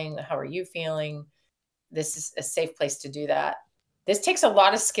feeling. How are you feeling? This is a safe place to do that. This takes a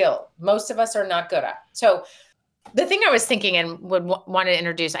lot of skill. Most of us are not good at. So the thing I was thinking and would want to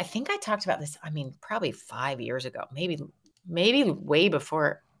introduce, I think I talked about this, probably 5 years ago, maybe way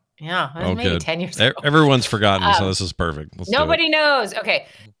before. Yeah, maybe 10 years ago. Everyone's forgotten, so this is perfect. Nobody knows. Okay.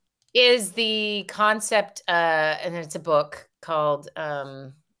 Is the concept, and it's a book called,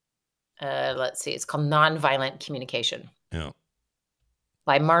 let's see, it's called Nonviolent Communication. Yeah.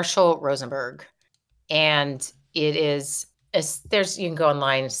 By Marshall Rosenberg. And it is, you can go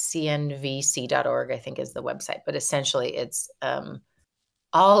online, cnvc.org, I think is the website, but essentially it's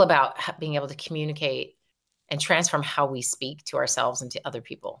all about being able to communicate and transform how we speak to ourselves and to other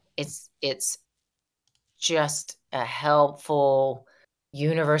people. It's just a helpful,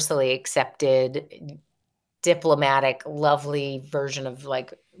 universally accepted, diplomatic, lovely version of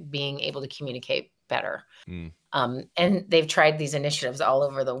like being able to communicate better. And they've tried these initiatives all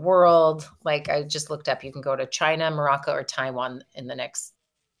over the world. Like I just looked up, you can go to China, Morocco, or Taiwan in the next,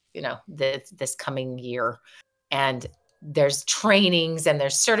 this coming year. And there's trainings and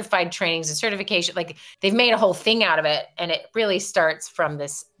there's certified trainings and certification. Like they've made a whole thing out of it. And it really starts from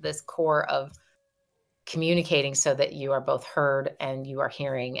this core of communicating so that you are both heard and you are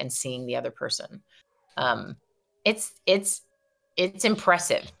hearing and seeing the other person. It's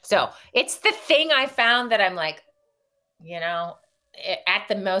impressive. So it's the thing I found that I'm like, at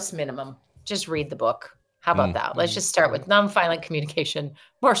the most minimum, just read the book. How about that? Let's just start with nonviolent communication.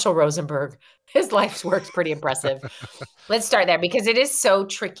 Marshall Rosenberg, his life's work's pretty impressive. Let's start there because it is so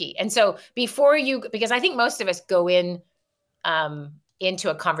tricky. And so because I think most of us go into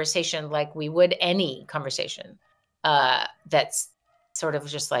a conversation like we would any conversation that's sort of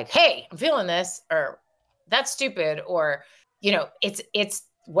just like, hey, I'm feeling this, or that's stupid, or, it's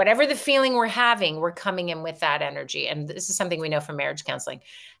whatever the feeling we're having, we're coming in with that energy. And this is something we know from marriage counseling.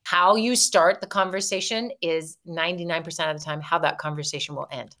 How you start the conversation is 99% of the time how that conversation will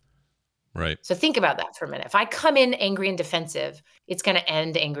end. Right. So think about that for a minute. If I come in angry and defensive, it's going to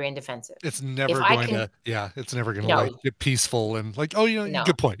end angry and defensive. It's never going to like get peaceful and like,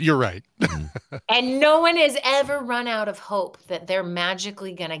 good point. You're right. And no one has ever run out of hope that they're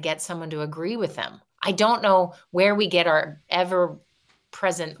magically going to get someone to agree with them. I don't know where we get our ever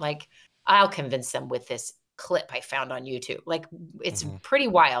present, like, I'll convince them with this clip I found on YouTube. Like, it's pretty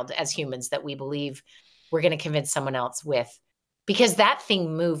wild as humans that we believe we're going to convince someone else with, because that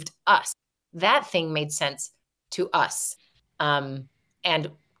thing moved us. That thing made sense to us. And,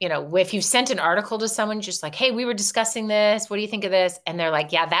 if you sent an article to someone just like, hey, we were discussing this, what do you think of this? And they're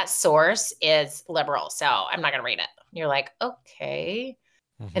like, yeah, that source is liberal, so I'm not going to read it. And you're like, okay.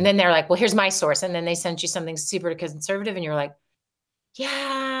 And then they're like, well, here's my source. And then they sent you something super conservative and you're like,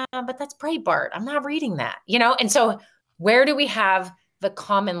 yeah, but that's Breitbart. I'm not reading that, And so where do we have the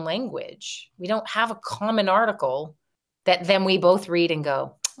common language? We don't have a common article that then we both read and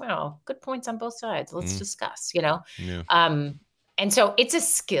go, well, good points on both sides. Let's discuss, Yeah. And so it's a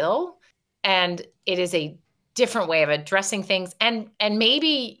skill and it is a different way of addressing things. And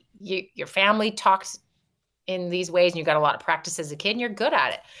maybe your family talks in these ways and you got a lot of practice as a kid and you're good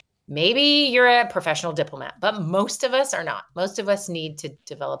at it. Maybe you're a professional diplomat, but most of us are not. Most of us need to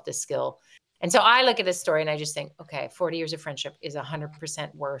develop this skill. And so I look at this story and I just think, okay, 40 years of friendship is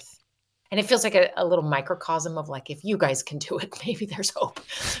 100% worth. And it feels like a little microcosm of like, if you guys can do it, maybe there's hope,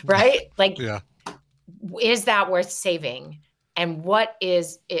 right? Like, is that worth saving? And what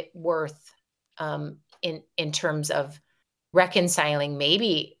is it worth in terms of reconciling?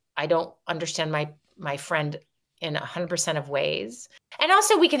 Maybe I don't understand my friend in 100% of ways. And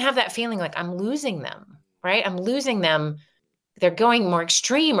also we can have that feeling like I'm losing them, right? I'm losing them. They're going more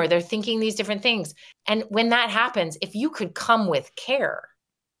extreme or they're thinking these different things. And when that happens, if you could come with care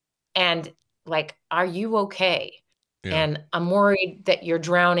and like, are you okay? Yeah. And I'm worried that you're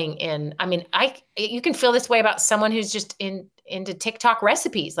drowning in, you can feel this way about someone who's just into TikTok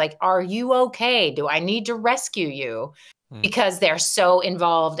recipes. Like, are you okay? Do I need to rescue you? Because they're so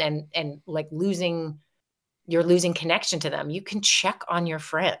involved and like you're losing connection to them. You can check on your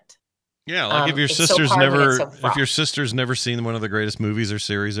friend. Yeah, like if your sister's never seen one of the greatest movies or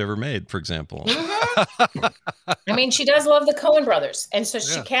series ever made, for example. She does love the Coen brothers, and so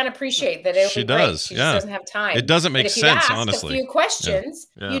she can't appreciate that. She does. She just doesn't have time. It doesn't make sense, honestly. A few questions,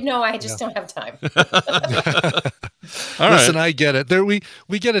 you'd know I just don't have time. All Listen, right. I get it.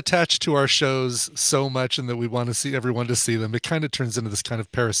 We get attached to our shows so much, and that we want to see everyone to see them. It kind of turns into this kind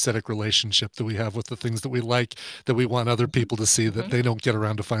of parasitic relationship that we have with the things that we like, that we want other people to see, that they don't get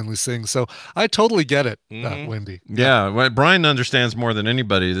around to finally seeing. So I totally get it, Wendi. Yeah, well, Brian understands more than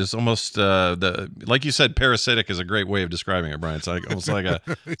anybody. There's almost like you said, parasitic is a great way of describing it, Brian. It's like almost like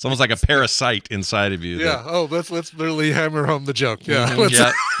a parasite inside of you. Yeah. Let's literally hammer home the joke. Yeah.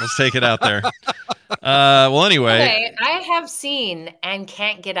 Let's take it out there. Well, anyway. Okay, I have seen and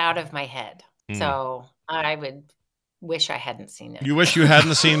can't get out of my head. So I would wish I hadn't seen it. You wish you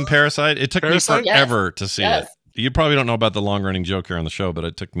hadn't seen Parasite? It took me forever to see it. You probably don't know about the long-running joke here on the show, but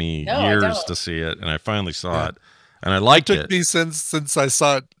it took me years to see it, and I finally saw it, and I liked it. It took me since I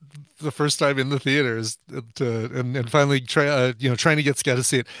saw it the first time in the theaters and finally trying to get Scott to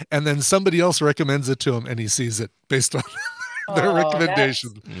see it, and then somebody else recommends it to him, and he sees it based on their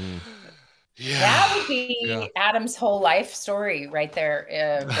recommendation. That would be Adam's whole life story right there,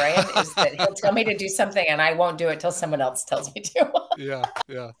 Brian, is that he'll tell me to do something and I won't do it till someone else tells me to. Yeah.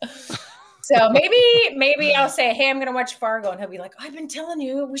 So maybe I'll say, hey, I'm going to watch Fargo. And he'll be like, I've been telling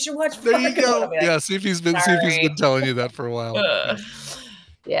you we should watch Fargo. There you go. Like, yeah, see if he's been telling you that for a while.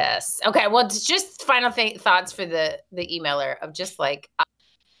 Yes. Okay. Well, it's just final thoughts for the emailer of just like,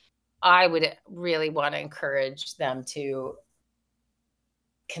 I would really want to encourage them to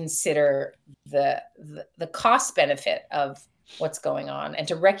consider the cost benefit of what's going on and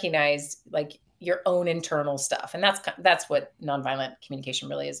to recognize like your own internal stuff. And that's what nonviolent communication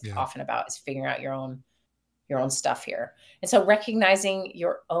really is often about, is figuring out your own stuff here. And so recognizing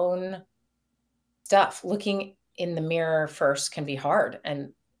your own stuff, looking in the mirror first can be hard.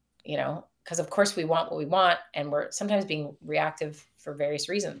 And, because of course we want what we want and we're sometimes being reactive for various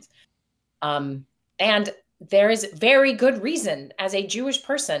reasons. And there is very good reason as a Jewish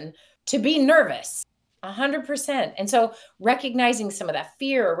person to be nervous, 100%. And so recognizing some of that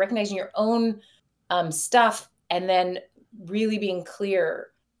fear, or recognizing your own stuff, and then really being clear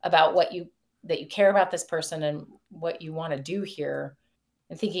about that you care about this person and what you want to do here,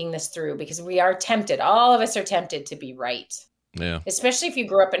 and thinking this through, because we are tempted. All of us are tempted to be right. Yeah. Especially if you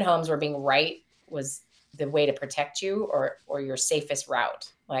grew up in homes where being right was the way to protect you, or your safest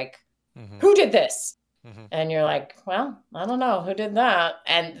route. Like, who did this? And you're like, well, I don't know who did that.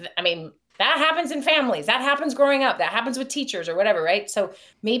 And I mean, that happens in families. That happens growing up. That happens with teachers or whatever, right? So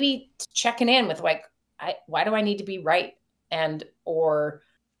maybe checking in with like, why do I need to be right? Or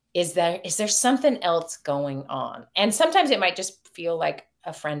is there something else going on? And sometimes it might just feel like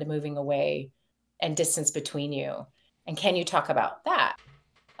a friend moving away and distance between you. And can you talk about that?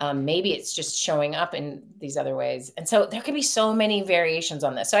 Maybe it's just showing up in these other ways. And so there could be so many variations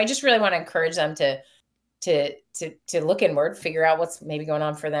on this. So I just really want to encourage them to look inward, figure out what's maybe going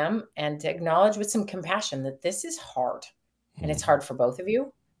on for them, and to acknowledge with some compassion that this is hard. And it's hard for both of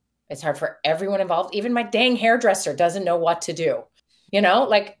you. It's hard for everyone involved. Even my dang hairdresser doesn't know what to do.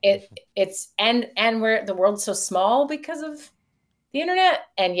 Like and where the world's so small because of the internet,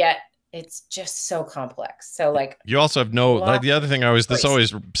 and yet it's just so complex. So like, you also have the other thing this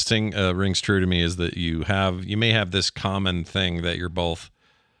always rings true to me is that you may have this common thing that you're both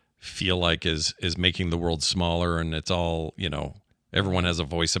feel like is making the world smaller, and it's all, everyone has a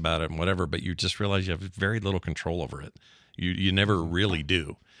voice about it and whatever, but you just realize you have very little control over it. You never really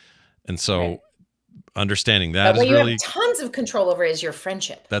do. And so understanding that is really, you have tons of control over is your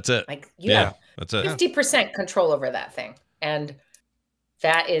friendship. That's it. Like you have that's it. 50% control over that thing. And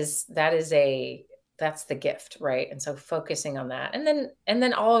that's the gift, right? And so focusing on that. And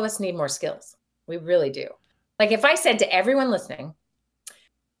then all of us need more skills. We really do. Like if I said to everyone listening,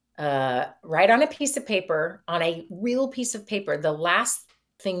 write on a piece of paper, on a real piece of paper, the last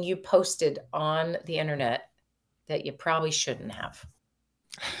thing you posted on the internet that you probably shouldn't have.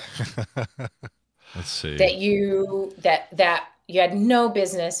 Let's see. That you had no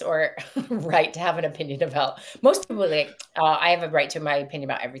business or right to have an opinion about. Most people are like, I have a right to my opinion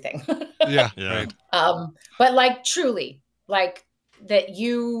about everything. Yeah. Right. But like truly, like that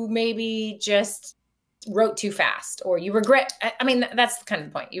you maybe just wrote too fast, or you regret. I mean, that's kind of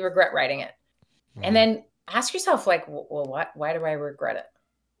the point. You regret writing it. And then ask yourself like, well, why do I regret it?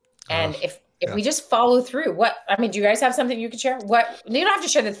 And if we just follow through, do you guys have something you could share? You don't have to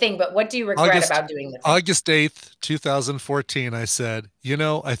share the thing, but what do you regret about doing the thing? August 8th, 2014, I said,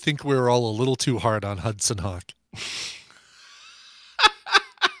 I think we were all a little too hard on Hudson Hawk.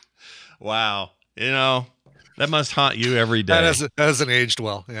 Wow. That must haunt you every day. That hasn't aged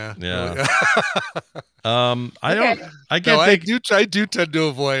well. Yeah. Yeah. Really. I do tend to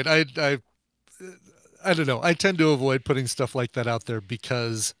avoid, I don't know. I tend to avoid putting stuff like that out there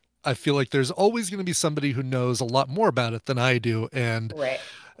because I feel like there's always going to be somebody who knows a lot more about it than I do. And, right.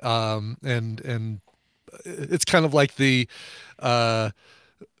 And it's kind of like the,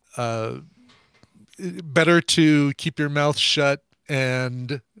 better to keep your mouth shut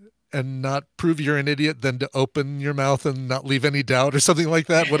and not prove you're an idiot than to open your mouth and not leave any doubt or something like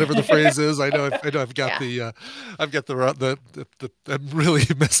that. Whatever the phrase is, I know I've got I'm really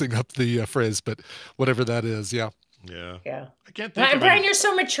messing up the phrase, but whatever that is. Yeah. Yeah. Yeah. I can't think of Brian, you're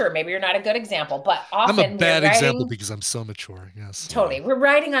so mature. Maybe you're not a good example, but often I'm a bad example because I'm so mature. Yes. Totally. We're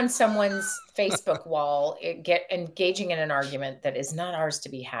writing on someone's Facebook wall, engaging in an argument that is not ours to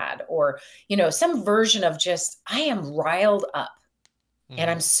be had, or, some version of just, I am riled up and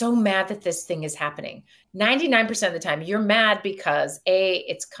I'm so mad that this thing is happening. 99% of the time you're mad because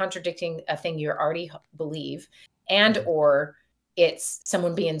it's contradicting a thing you already believe, and, or it's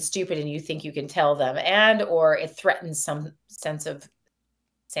someone being stupid and you think you can tell them, and or it threatens some sense of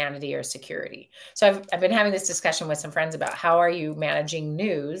sanity or security. So I've been having this discussion with some friends about how are you managing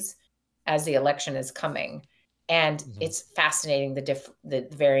news as the election is coming, and it's fascinating the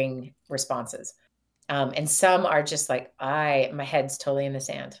varying responses. And some are just like, my head's totally in the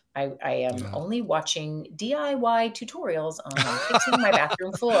sand. I am only watching DIY tutorials on fixing my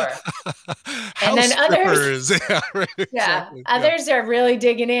bathroom floor. And then others, others are really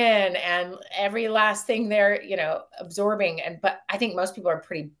digging in, and every last thing they're, absorbing. But I think most people are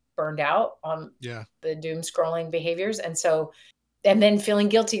pretty burned out on the doom scrolling behaviors. And then feeling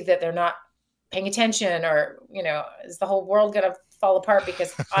guilty that they're not paying attention, or, is the whole world going to fall apart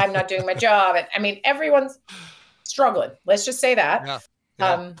because I'm not doing my job? And I mean, everyone's struggling. Let's just say that.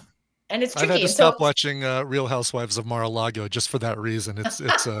 And it's tricky. I've had to stop watching Real Housewives of Mar-a-Lago just for that reason.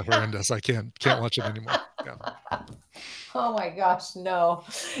 It's horrendous. I can't watch it anymore. Oh my gosh, no.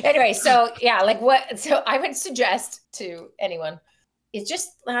 Anyway, so I would suggest to anyone, it's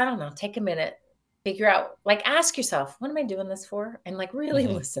just, I don't know, take a minute, figure out, ask yourself, what am I doing this for? And really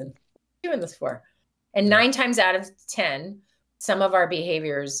listen, what am I doing this for? And 9 times out of 10, some of our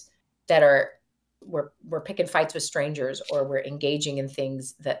behaviors that we're picking fights with strangers, or we're engaging in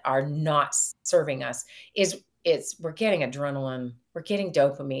things that are not serving us, we're getting adrenaline, we're getting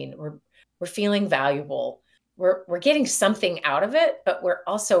dopamine, we're feeling valuable, we're getting something out of it, but we're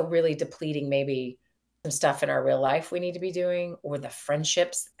also really depleting maybe some stuff in our real life we need to be doing, or the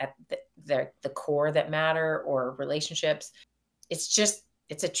friendships at the core that matter, or relationships.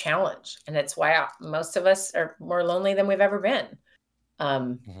 It's a challenge, and it's why most of us are more lonely than we've ever been. I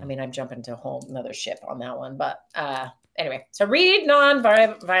mean, I'm jumping to a whole nother ship on that one, but anyway, so read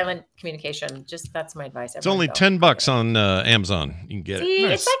non-violent communication. That's my advice. It's only $10 on Amazon. You can get it.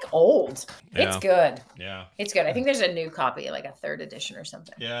 It's old. Yeah. It's good. Yeah. It's good. I think there's a new copy, a 3rd edition or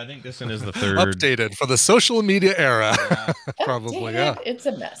something. Yeah, I think this one is the 3rd. Updated for the social media era. Probably, It's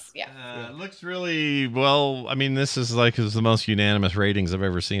a mess. Yeah. It looks really well. I mean, this is the most unanimous ratings I've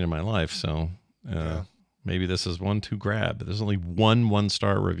ever seen in my life. So maybe this is one to grab. There's only one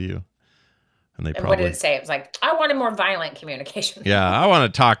 1-star review. And what did it say? It was I wanted more violent communication. Yeah, I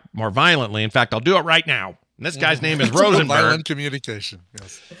want to talk more violently. In fact, I'll do it right now. And this guy's name is Rosenberg. Violent communication.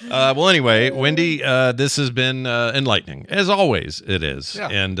 Yes. Well, anyway, Wendi, this has been enlightening, as always. It is,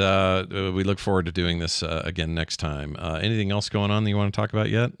 and we look forward to doing this again next time. Anything else going on that you want to talk about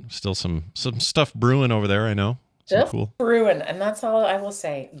yet? Still some stuff brewing over there, I know. Just brewing, and that's all I will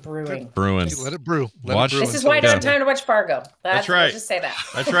say. Brewing. Let it brew. This is why I don't have time to watch Fargo. That's right. I'll just say that.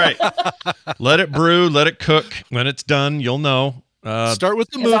 That's right. Let it brew. Let it cook. When it's done, you'll know. Start with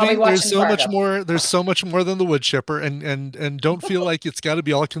the movie. There's so much more. There's so much more than the wood chipper, and don't feel like it's got to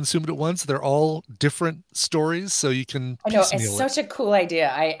be all consumed at once. They're all different stories, so you can. I know, it's such a cool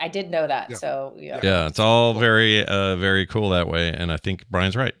idea. I did know that. Yeah. So yeah, it's all very very cool that way. And I think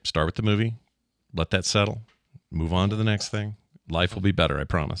Brian's right. Start with the movie. Let that settle. Move on to the next thing. Life will be better, I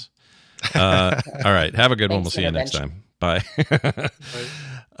promise. All right. Have a good one. We'll see you next time. Bye.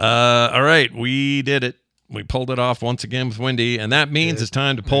 All right. We did it. We pulled it off once again with Wendi, and that means it's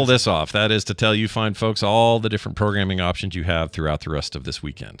time to pull this off. That is to tell you fine folks all the different programming options you have throughout the rest of this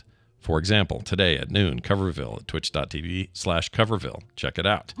weekend. For example, today at noon, Coverville at twitch.tv/Coverville. Check it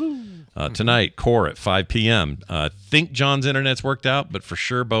out. Tonight, Core at 5 p.m. Think John's internet's worked out, but for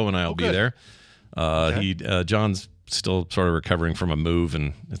sure Bo and I will be there. John's still sort of recovering from a move,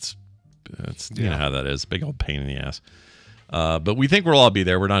 and it's you know how that is, big old pain in the ass. But we think we'll all be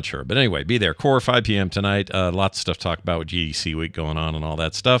there. We're not sure, but anyway, be there. Core 5 p.m. tonight. Lots of stuff to talk about with GDC week going on and all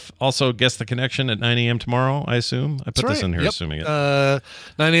that stuff. Also, Guess the Connection at 9 a.m. tomorrow. I assume I put this in here, assuming it. 9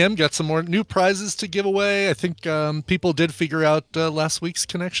 a.m. Got some more new prizes to give away. I think people did figure out last week's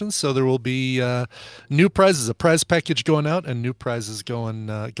connections, so there will be new prizes, a prize package going out, and new prizes going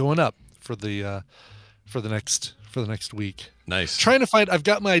up for the next week. Nice. I've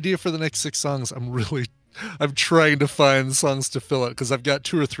got my idea for the next 6 songs. I'm trying to find songs to fill it because I've got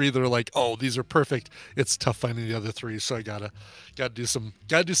 2 or 3 that are like, oh, these are perfect. It's tough finding the other 3, so I gotta do some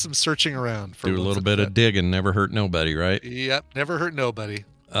searching around. Do a little bit of digging. Never hurt nobody, right? Yep, never hurt nobody.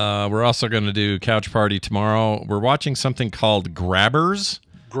 We're also going to do Couch Party tomorrow. We're watching something called Grabbers.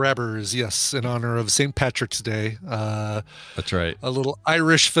 Grabbers, yes, in honor of St. Patrick's Day. That's right. A little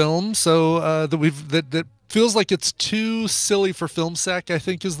Irish film, so that feels like it's too silly for Film Sack, I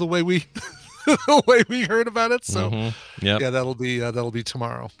think, is the way we the way we heard about it. So yeah, that'll be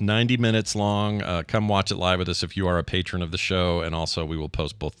tomorrow. 90 minutes long. Come watch it live with us if you are a patron of the show, and also we will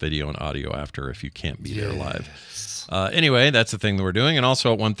post both video and audio after if you can't be there live. Anyway, that's the thing that we're doing. And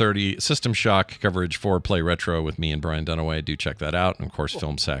also at 1:30, System Shock coverage for Play Retro with me and Brian Dunaway. Do check that out. And of course,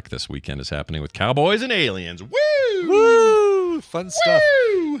 Film Sack this weekend is happening with Cowboys and Aliens. Woo! Woo! Fun stuff.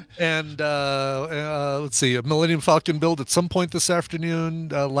 Woo! And let's see, a Millennium Falcon build at some point this afternoon,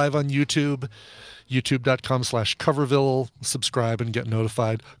 live on YouTube, youtube.com/Coverville. Subscribe and get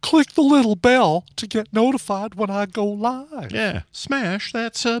notified. Click the little bell to get notified when I go live. Yeah, smash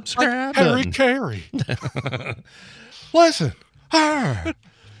that subscribe Harry button. Carey. Listen, I'm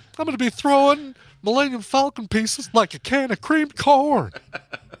going to be throwing Millennium Falcon pieces like a can of creamed corn.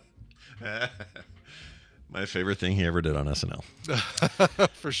 My favorite thing he ever did on SNL.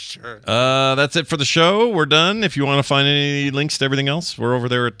 For sure. That's it for the show. We're done. If you want to find any links to everything else, we're over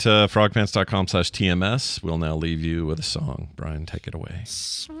there at frogpants.com/TMS. We'll now leave you with a song. Brian, take it away.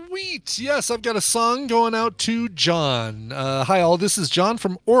 Sweet. Yes, I've got a song going out to John. Hi, all. This is John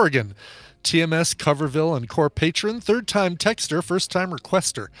from Oregon. TMS, Coverville, and core patron. Third-time texter, first-time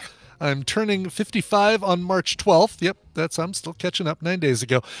requester. I'm turning 55 on March 12th. Yep, I'm still catching up 9 days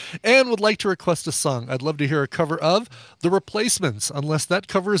ago. And would like to request a song. I'd love to hear a cover of The Replacements, unless that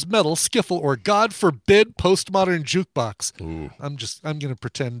cover is metal, skiffle, or God forbid postmodern jukebox. Ooh. I'm going to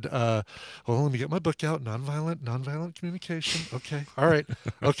pretend, well, let me get my book out. Nonviolent communication. Okay. All right.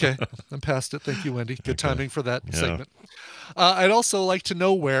 Okay. I'm past it. Thank you, Wendy. Good timing for that segment. I'd also like to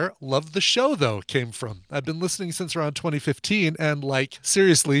know where Love the Show, though, came from. I've been listening since around 2015 and,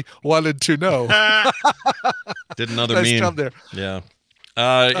 seriously, wanted to know. Did another nice meme. job there. Yeah.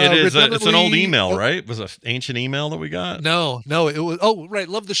 It's an old email, right? It was an ancient email that we got? No, it was. Oh, right.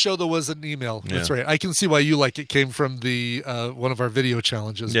 Love the Show, though, was an email. Yeah. That's right. I can see why you like it. Came from the one of our video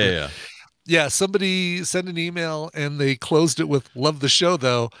challenges. Yeah. Yeah, somebody sent an email and they closed it with Love the Show,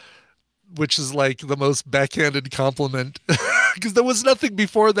 though, which is like the most backhanded compliment because there was nothing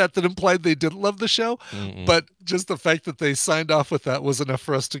before that implied they didn't love the show. Mm-mm. But just the fact that they signed off with that was enough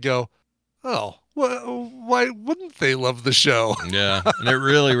for us to go, oh, well, why wouldn't they love the show? Yeah, and it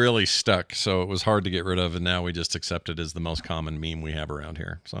really, really stuck. So it was hard to get rid of, and now we just accept it as the most common meme we have around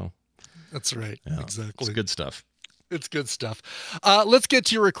here. So that's right. Yeah, exactly. It's good stuff. It's good stuff. Let's get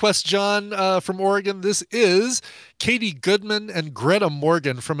to your request, John, from Oregon. This is Katie Goodman and Greta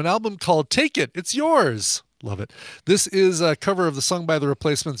Morgan from an album called Take It, It's Yours. Love it. This is a cover of the song by The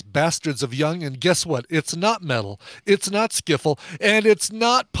Replacements, Bastards of Young. And guess what? It's not metal. It's not skiffle. And it's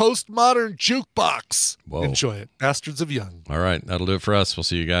not postmodern jukebox. Whoa. Enjoy it. Bastards of Young. All right. That'll do it for us. We'll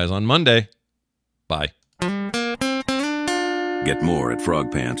see you guys on Monday. Bye. Get more at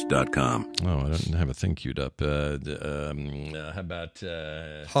frogpants.com. Oh, I don't have a thing queued up. How about...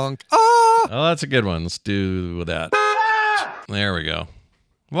 Honk. Ah! Oh, that's a good one. Let's do that. There we go.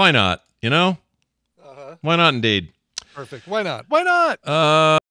 Why not? You know? Why not indeed? Perfect. Why not? Why not?